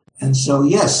 And so,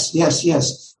 yes.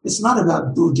 It's not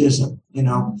about Buddhism,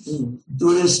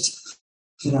 Buddhist,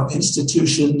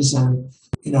 institutions and,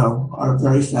 are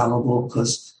very fallible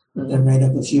because they're made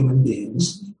up of human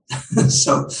beings.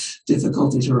 So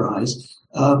difficulties arise.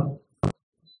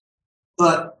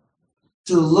 But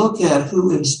to look at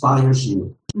who inspires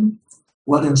you,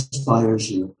 what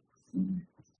inspires you.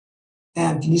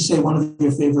 And can you say one of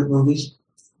your favorite movies?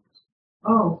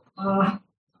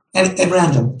 At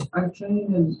random. I'm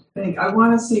trying to think. I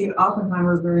want to see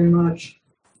Oppenheimer very much.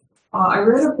 I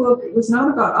read a book. It was not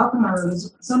about Oppenheimer. It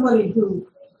was somebody who,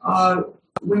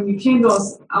 when you came to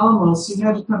Los Alamos, you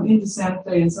had to come into Santa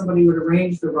Fe and somebody would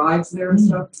arrange the rides there and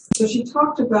stuff. So she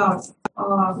talked about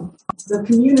the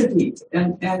community.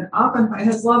 And Oppenheimer, it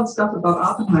has a lot of stuff about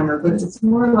Oppenheimer, but it's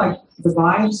more like the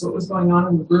vibes, what was going on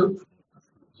in the group.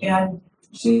 And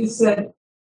she said,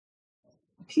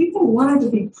 people wanted to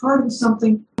be part of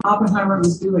something Oppenheimer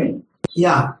was doing.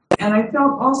 Yeah. And I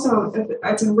felt also,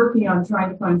 I've been working on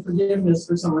trying to find forgiveness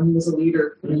for someone who was a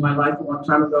leader in my life a long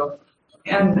time ago.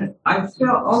 And I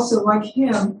felt also like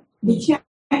him, you can't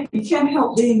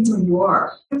help being who you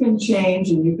are. You can change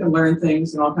and you can learn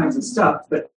things and all kinds of stuff,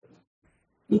 but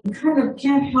you kind of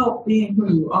can't help being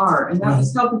who you are. And that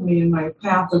was helping me in my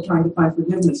path of trying to find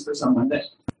forgiveness for someone. That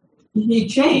he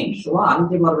changed a lot. He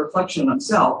did a lot of reflection on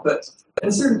himself, but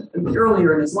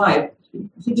earlier in his life,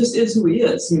 he just is who he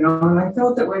is, And I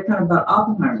felt that way kind of about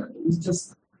Oppenheimer. He's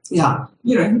just, he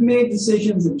made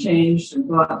decisions and changed and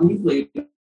thought deeply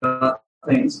about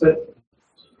things, but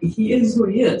he is who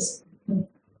he is.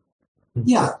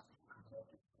 Yeah.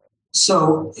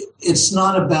 So it's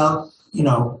not about,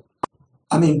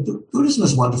 Buddhism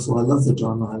is wonderful. I love the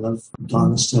Dharma. I love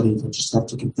Dharma study. I just have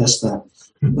to confess that.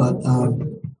 But,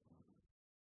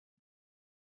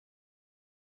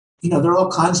 there are all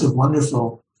kinds of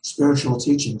wonderful spiritual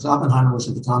teachings. Oppenheimer was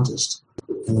a Vedantist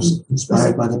and was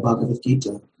inspired by the Bhagavad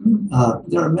Gita.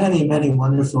 There are many, many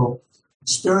wonderful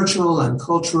spiritual and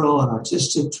cultural and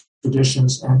artistic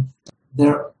traditions, and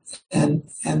they're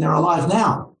alive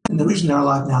now. And the reason they're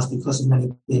alive now is because of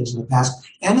many things in the past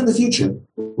and in the future.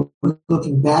 We're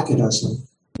looking back at us and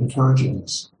encouraging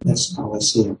us. That's how I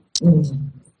see it.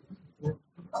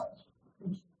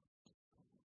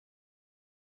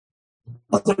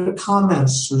 Other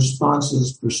comments,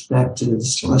 responses,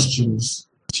 perspectives, questions?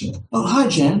 Oh, hi,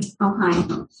 Jen. Oh, hi.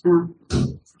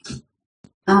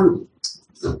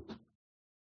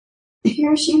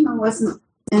 Hiroshima wasn't,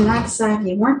 and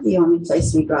Nagasaki weren't the only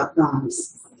place we dropped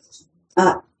bombs.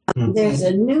 There's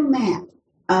a new map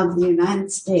of the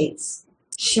United States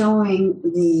showing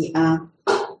the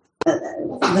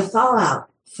fallout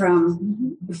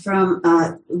from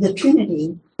the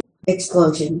Trinity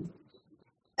explosion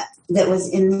that was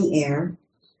in the air,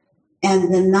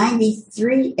 and the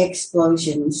 93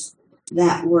 explosions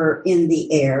that were in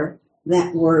the air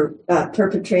that were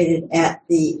perpetrated at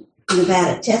the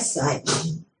Nevada test site.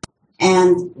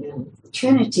 And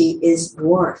Trinity is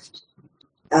dwarfed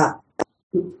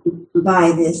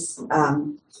by this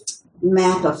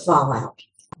map of fallout.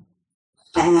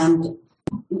 And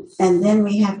then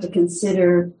we have to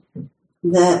consider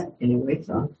the...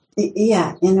 Inuit-talk.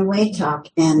 Yeah, Inuit-talk.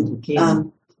 And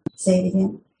say it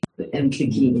again. And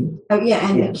Bikini. Oh, yeah,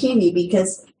 and Bikini,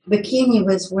 because Bikini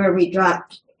was where we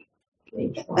dropped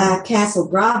Castle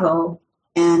Bravo,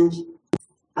 and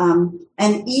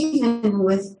even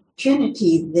with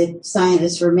Trinity, the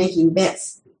scientists were making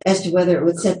bets as to whether it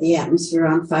would set the atmosphere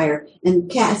on fire. And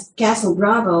Castle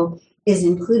Bravo is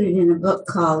included in a book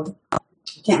called, I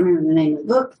can't remember the name of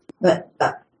the book, but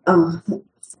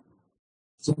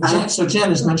So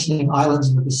Jen is mentioning islands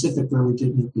in the Pacific where we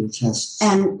did nuclear tests.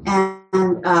 And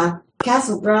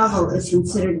Castle Bravo is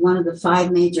considered one of the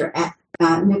 5 major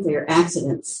nuclear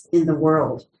accidents in the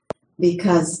world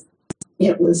because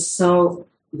it was so,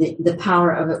 the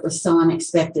power of it was so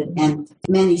unexpected, and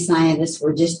many scientists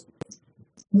were just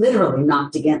literally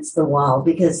knocked against the wall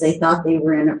because they thought they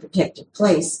were in a protected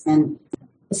place. And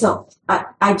so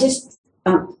I just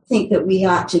think that we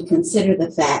ought to consider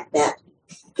the fact that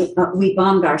we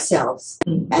bombed ourselves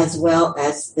as well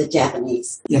as the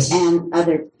Japanese and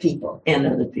other people. And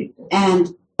other people.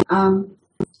 And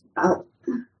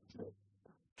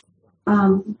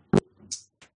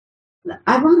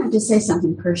I wanted to say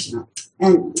something personal,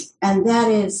 and that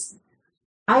is,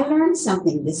 I learned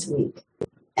something this week,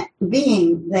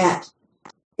 being that,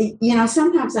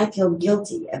 sometimes I feel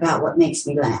guilty about what makes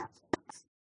me laugh.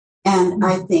 And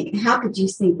I think, how could you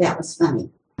think that was funny?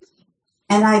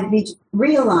 And I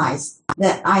realized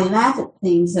that I laugh at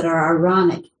things that are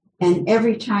ironic, and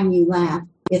every time you laugh,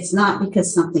 it's not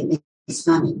because something is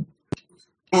funny.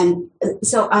 And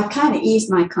so I kind of eased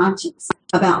my conscience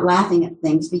about laughing at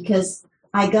things, because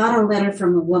I got a letter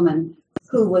from a woman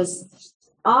who was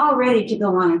all ready to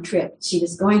go on a trip. She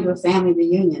was going to a family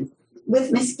reunion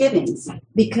with misgivings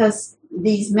because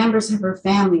these members of her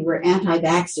family were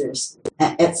anti-vaxxers,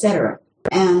 etc.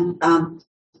 And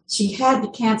she had to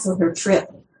cancel her trip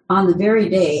on the very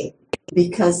day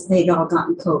because they'd all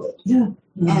gotten COVID. Yeah.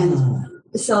 And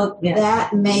so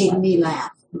that made me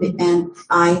laugh. And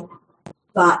I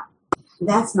thought,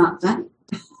 that's not funny.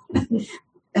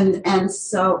 and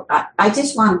so I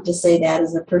just wanted to say that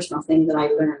as a personal thing that I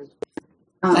learned.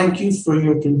 Thank you for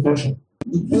your confession.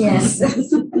 Yes.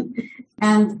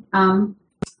 And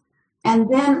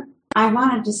then I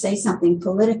wanted to say something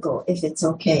political, if it's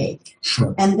okay.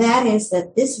 Sure. And that is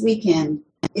that this weekend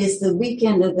is the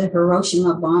weekend of the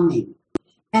Hiroshima bombing.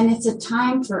 And it's a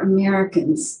time for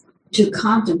Americans to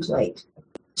contemplate,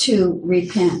 to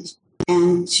repent,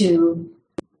 and to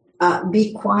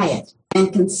be quiet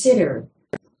and consider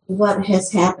what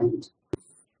has happened.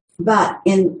 But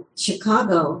in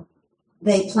Chicago,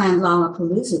 they planned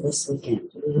Lollapalooza this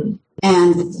weekend. Mm-hmm.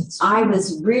 And I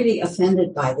was really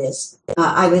offended by this.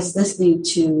 I was listening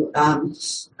to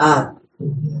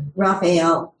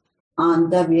Raphael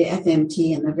on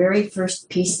WFMT, and the very first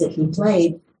piece that he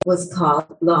played was called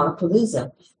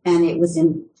Lollapalooza. And it was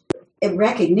in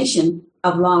recognition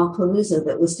of Lollapalooza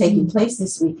that was taking place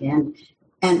this weekend.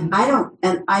 And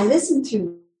I listened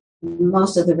through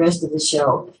most of the rest of the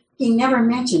show. He never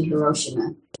mentioned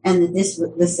Hiroshima, and that this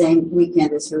was the same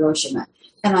weekend as Hiroshima.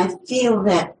 And I feel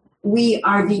that we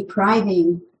are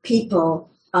depriving people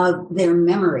of their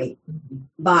memory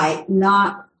by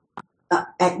not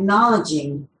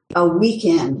acknowledging a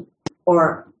weekend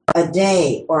or a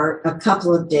day or a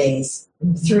couple of days,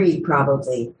 3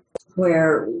 probably,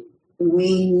 where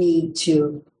we need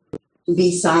to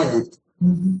be silent.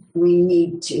 Mm-hmm. We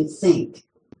need to think.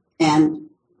 And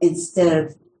instead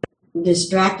of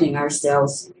distracting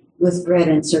ourselves with bread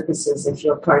and circuses, if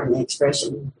you'll pardon the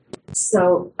expression.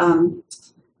 So,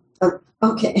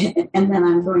 okay, and then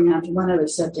I'm going on to one other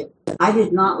subject. I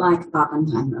did not like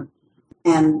Oppenheimer,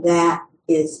 and that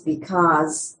is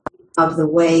because of the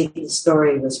way the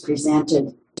story was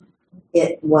presented.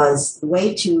 It was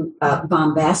way too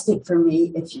bombastic for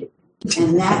me,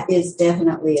 and that is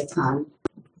definitely a pun.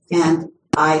 And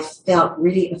I felt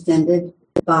really offended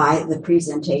by the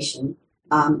presentation.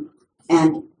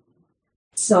 And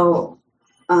so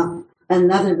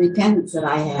another repentance that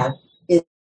I have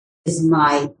is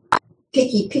my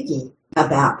picky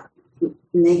about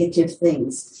negative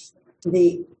things.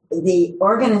 The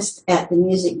organist at the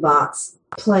music box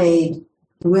played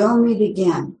We'll Meet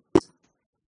Again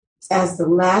as the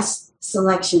last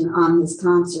selection on his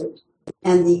concert,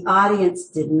 and the audience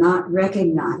did not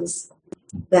recognize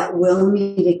that We'll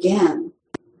Meet Again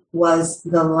was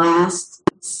the last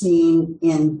scene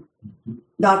in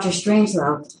Dr.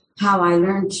 Strangelove, How I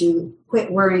Learned to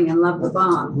Quit Worrying and Love the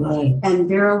Bomb. Right. And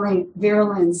Vera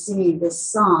Lynn singing this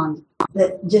song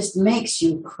that just makes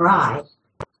you cry.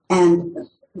 And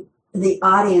the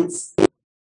audience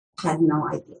had no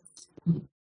idea.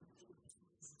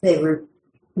 They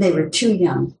were too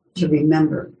young to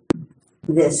remember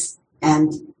this,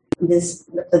 and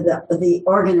the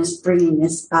organist bringing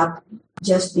this up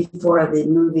just before the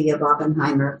movie of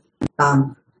Oppenheimer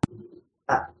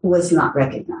was not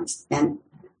recognized, and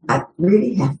I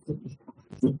really have to.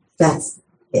 That's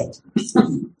it.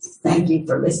 Thank you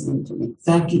for listening to me.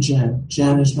 Thank you, Jan.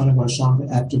 Jan is one of our Sangha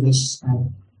activists,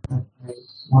 and I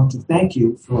want to thank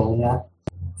you for all that.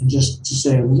 And just to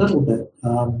say a little bit,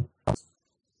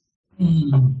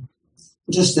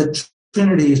 just that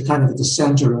Trinity is kind of at the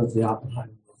center of the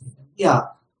Oppenheimer movie. Yeah,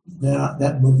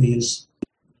 that movie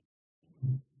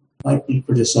might be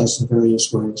criticized in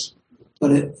various ways,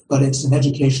 but it's an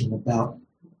education about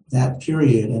that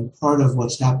period and part of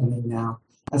what's happening now.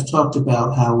 I've talked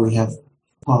about how we have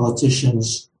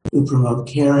politicians who promote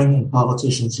caring and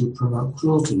politicians who promote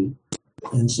cruelty,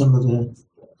 and some of the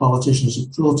politicians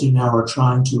of cruelty now are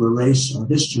trying to erase our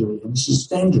history, and this is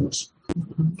dangerous.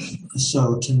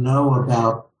 So to know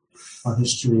about our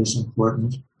history is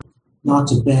important. Not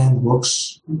to ban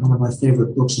books. One of my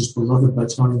favorite books is Beloved by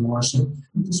Toni Morrison.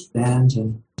 It's banned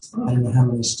in I don't know how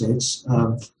many states.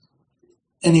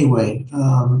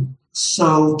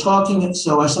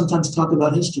 So I sometimes talk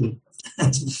about history,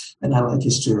 and I like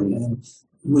history, and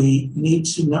we need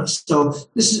to know. So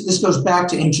this goes back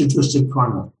to ancient twisted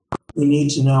karma. We need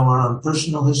to know our own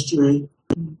personal history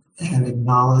and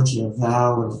acknowledge and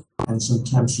vow and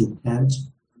sometimes repent.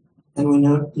 And we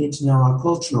need to know our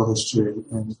cultural history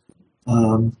and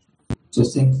to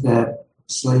think that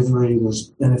slavery was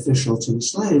beneficial to the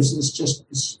slaves is just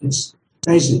it's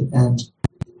crazy. And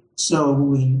so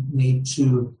we need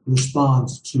to respond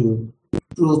to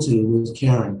cruelty with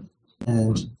caring.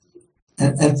 And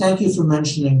thank you for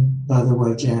mentioning, by the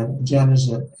way, Jan. Jan is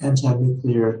an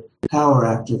anti-nuclear power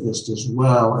activist as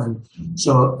well. And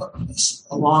so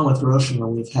along with Hiroshima,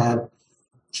 we've had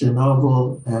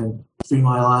Chernobyl and 3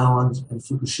 Mile Island and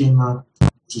Fukushima,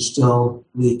 which is still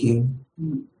leaking.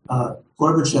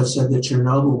 Gorbachev said that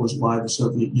Chernobyl was why the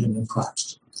Soviet Union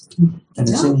collapsed. And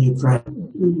it's in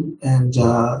Ukraine. And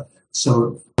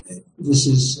so this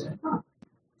is a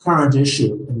current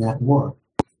issue in that war.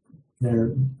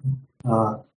 They're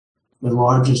the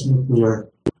largest nuclear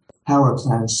power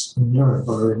plants in Europe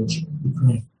are in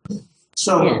Ukraine.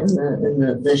 So, yeah,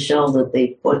 and the shell that they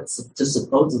put to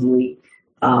supposedly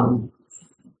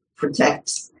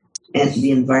protect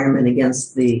the environment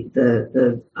against the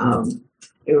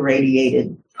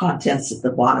irradiated contents at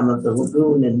the bottom of the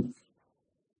lagoon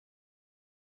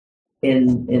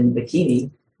in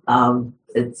Bikini.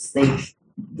 It's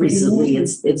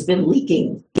been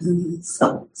leaking.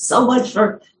 So much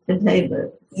for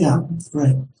containment. Yeah,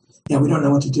 right. Yeah, we don't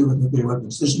know what to do with nuclear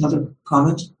weapons. There's another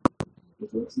comment.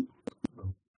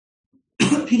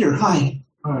 Peter, hi.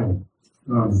 Hi.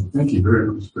 Thank you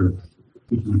very much for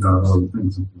speaking about all the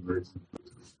things that you're raising.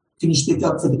 Can you speak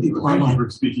up for the people online? Thank you for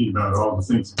speaking about all the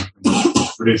things that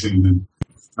you're raising. And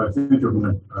I think it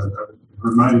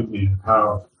reminded me of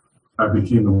how I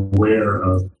became aware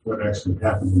of what actually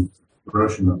happened in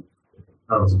Hiroshima.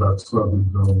 I was about 12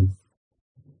 years old.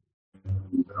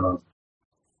 And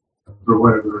for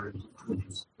whatever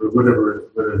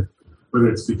whether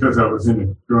it's because I was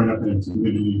growing up in a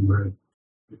community where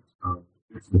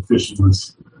the fishing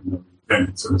was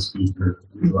invented, so to speak, or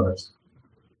realized.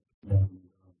 And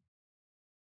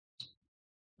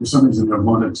for some reason, I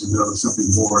wanted to know something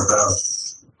more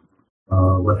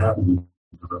about what happened in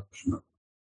Hiroshima.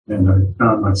 And I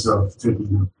found myself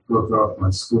taking a book off my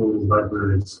school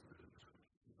libraries,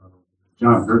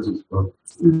 John Herz's book,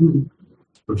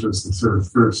 which was the sort of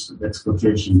first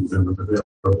explication that was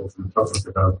available to the public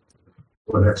about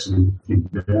what actually came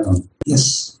down.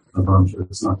 Yes. I'm sure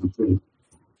it's not complete.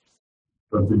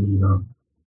 But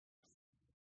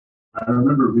I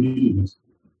remember reading it,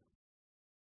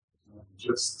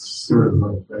 just sort of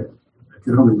like, I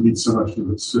could only read so much of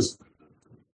it. It's just,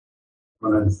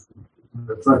 when I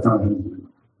reflect on it,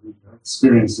 the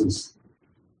experiences,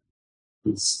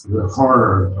 it's the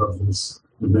horror of this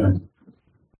event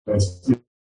as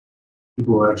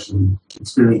people actually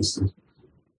experienced it,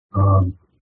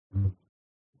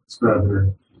 describe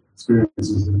their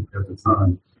experiences at the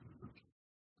time.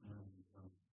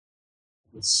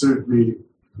 It served me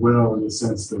well in the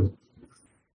sense that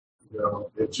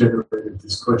it generated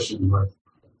this question like,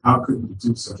 how could we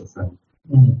do such a thing?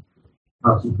 Mm-hmm.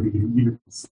 How could we even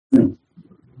think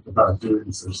about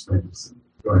doing such things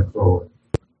going forward?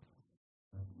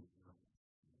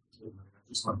 I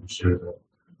just wanted to share that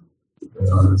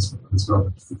on this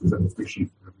moment because I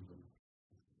appreciate everybody.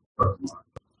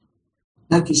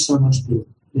 Thank you so much, Peter.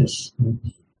 Yes.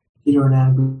 Peter and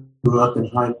Anne grew up in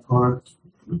Hyde Park.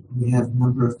 We have a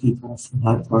number of people from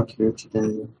Hyde Park here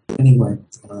today. Anyway.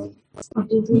 I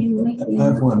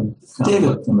have one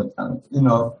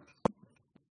comment.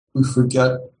 We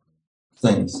forget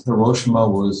things. Hiroshima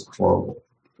was horrible.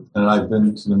 And I've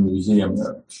been to the museum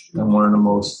there. And one of the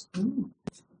most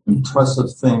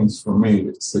impressive things for me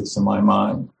that sticks in my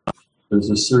mind there's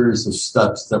a series of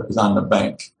steps that was on the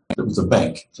bank. It was a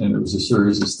bank, and there was a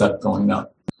series of steps going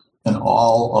up. And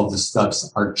all of the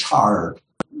steps are charred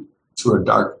to a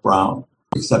dark brown,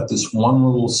 except this one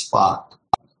little spot.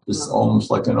 It's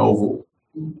almost like an oval.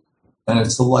 And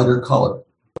it's a lighter color.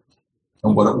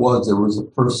 And what it was, there was a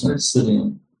person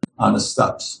sitting on the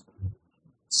steps.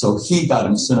 So he got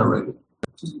incinerated.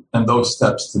 And those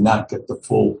steps did not get the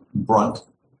full brunt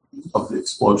of the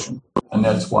explosion. And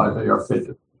that's why they are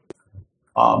fated.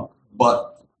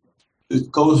 But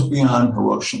it goes beyond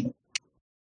Hiroshima.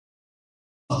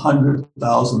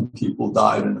 100,000 people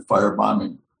died in the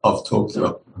firebombing of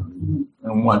Tokyo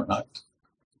in one night.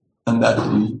 And that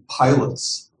the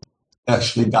pilots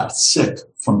actually got sick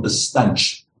from the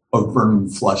stench of burning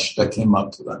flesh that came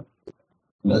up to them.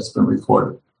 And that's been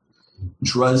recorded.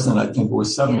 Dresden, I think it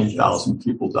was 70,000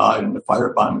 people died in the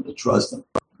firebombing of Dresden.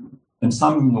 And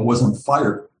some of them wasn't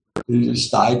fire. They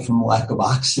just died from lack of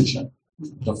oxygen.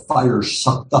 The fire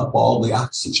sucked up all the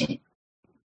oxygen.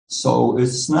 So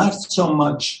it's not so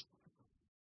much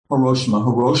Hiroshima.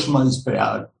 Hiroshima is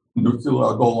bad. Nuclear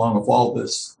will go along with all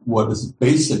this. What is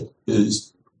basic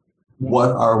is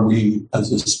what are we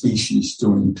as a species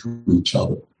doing to each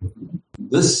other?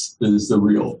 This is the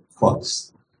real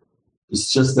crux.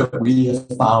 It's just that we have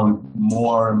found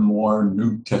more and more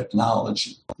new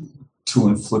technology to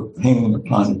inflict pain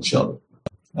upon each other.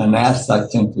 And that, I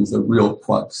think, is the real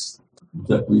crux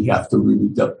that we have to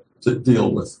really to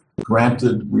deal with.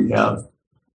 Granted, we have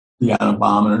the atom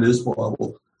bomb, and it is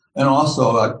horrible. And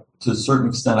also, to a certain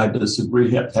extent, I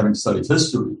disagree, having studied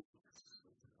history.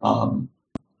 And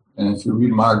if you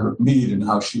read Margaret Mead and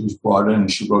how she was brought in,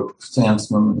 she wrote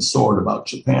Sandsman and the Sword about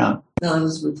Japan. No, it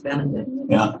was with Benedict.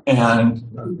 Yeah, and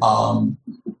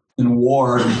in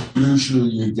war, usually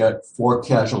you get 4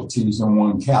 casualties and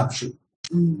 1 capture.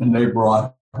 And they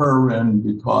brought her in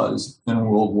because in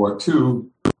World War II,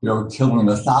 they were killing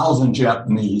 1,000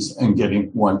 Japanese and getting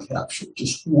 1 capture,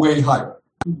 just way higher,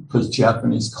 because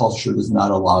Japanese culture does not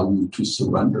allow you to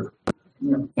surrender.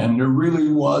 Yeah. And there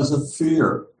really was a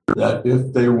fear that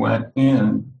if they went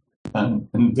in and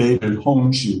invaded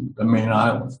Honshu, the main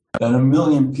island, that 1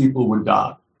 million people would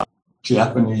die,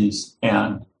 Japanese.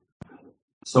 And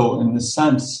so in a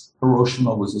sense,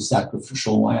 Hiroshima was a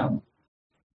sacrificial lamb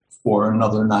for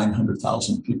another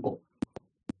 900,000 people.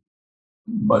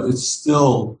 But it's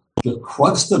still, the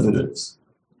crux of it is,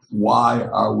 why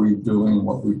are we doing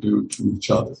what we do to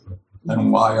each other?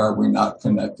 And why are we not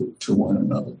connected to one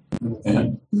another?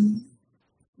 And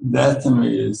that to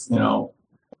me is,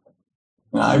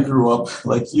 I grew up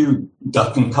like you,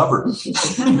 duck and cover.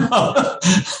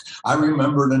 I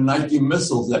remember the Nike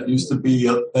missiles that used to be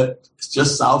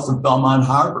just south of Belmont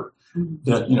Harbor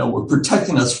that, were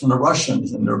protecting us from the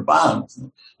Russians and their bombs.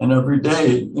 And every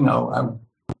day,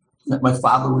 my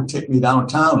father would take me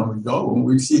downtown and we'd go and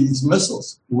we'd see these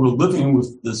missiles. We're living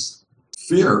with this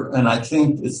fear. And I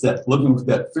think it's that living with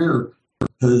that fear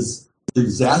has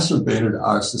exacerbated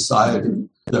our society,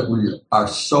 that we are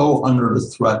so under the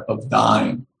threat of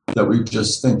dying that we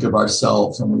just think of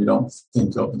ourselves and we don't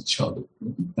think of each other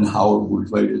and how we're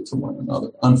related to one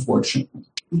another, unfortunately.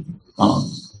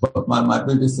 But my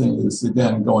biggest thing is,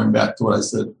 again, going back to what I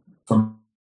said, for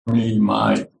me,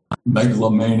 my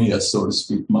megalomania, so to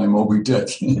speak, my Moby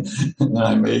Dick, and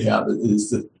I may have it, is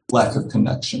the lack of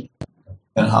connection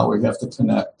and how we have to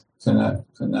connect.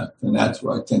 And that's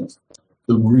where I think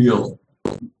the real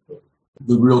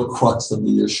crux of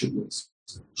the issue is.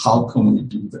 How can we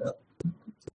do that?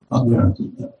 How can we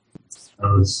do that?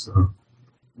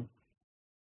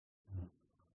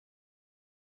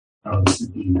 I was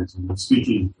thinking, as you were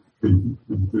speaking,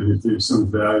 there's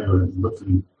some value in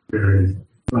looking very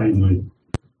plainly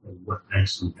at what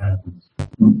actually happened,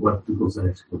 what people's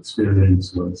actual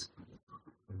experience was,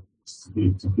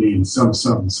 to gain some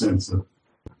sense of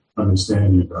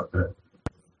understanding about that.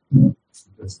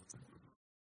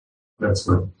 That's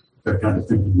what that kind of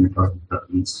thinking you're talking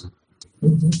about leads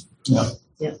to. Yeah.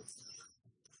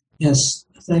 Yes,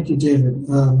 thank you, David.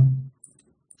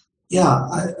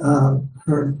 I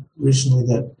heard recently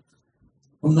that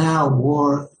now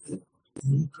war in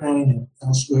Ukraine and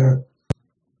elsewhere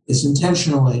is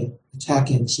intentionally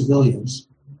attacking civilians.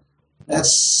 That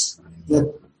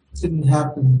didn't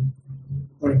happen,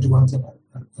 according to one thing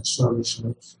I saw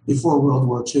recently, before World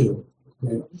War II.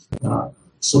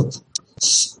 So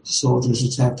soldiers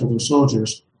attacked other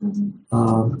soldiers.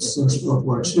 Since World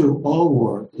War II, all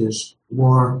war is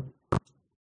war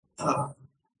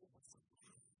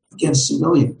against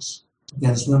civilians,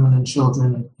 against women and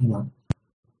children,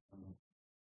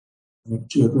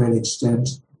 to a great extent.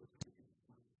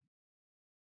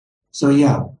 So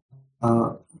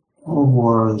all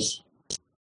war is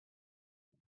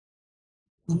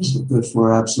So good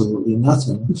for absolutely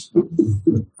nothing.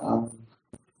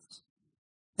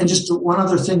 And just one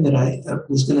other thing that I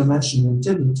was going to mention and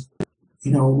didn't,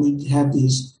 we had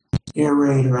these air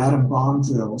raid or atom bomb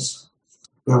drills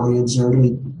where we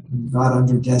absurdly got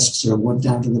under desks or went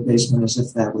down to the basement as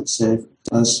if that would save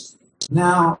us.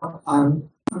 Now I'm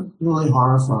really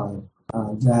horrified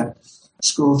that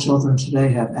school children today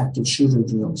have active shooter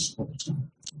drills all the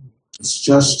time.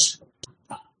 It's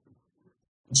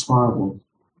horrible.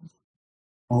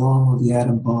 Along with the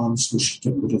atom bombs, we should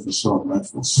get rid of assault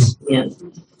rifles. Yeah.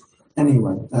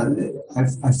 Anyway,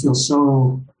 I feel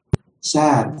so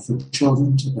sad for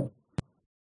children today.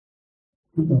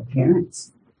 And their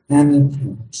parents. And their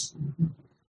parents.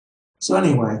 So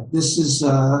anyway, this is,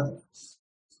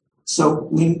 so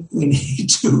we need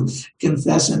to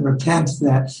confess and repent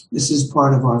that this is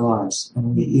part of our lives.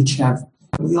 And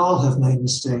we all have made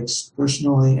mistakes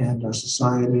personally and our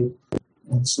society.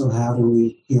 And so how do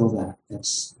we heal that?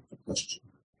 That's the question.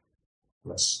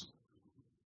 Yes.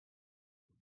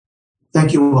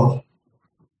 Thank you all.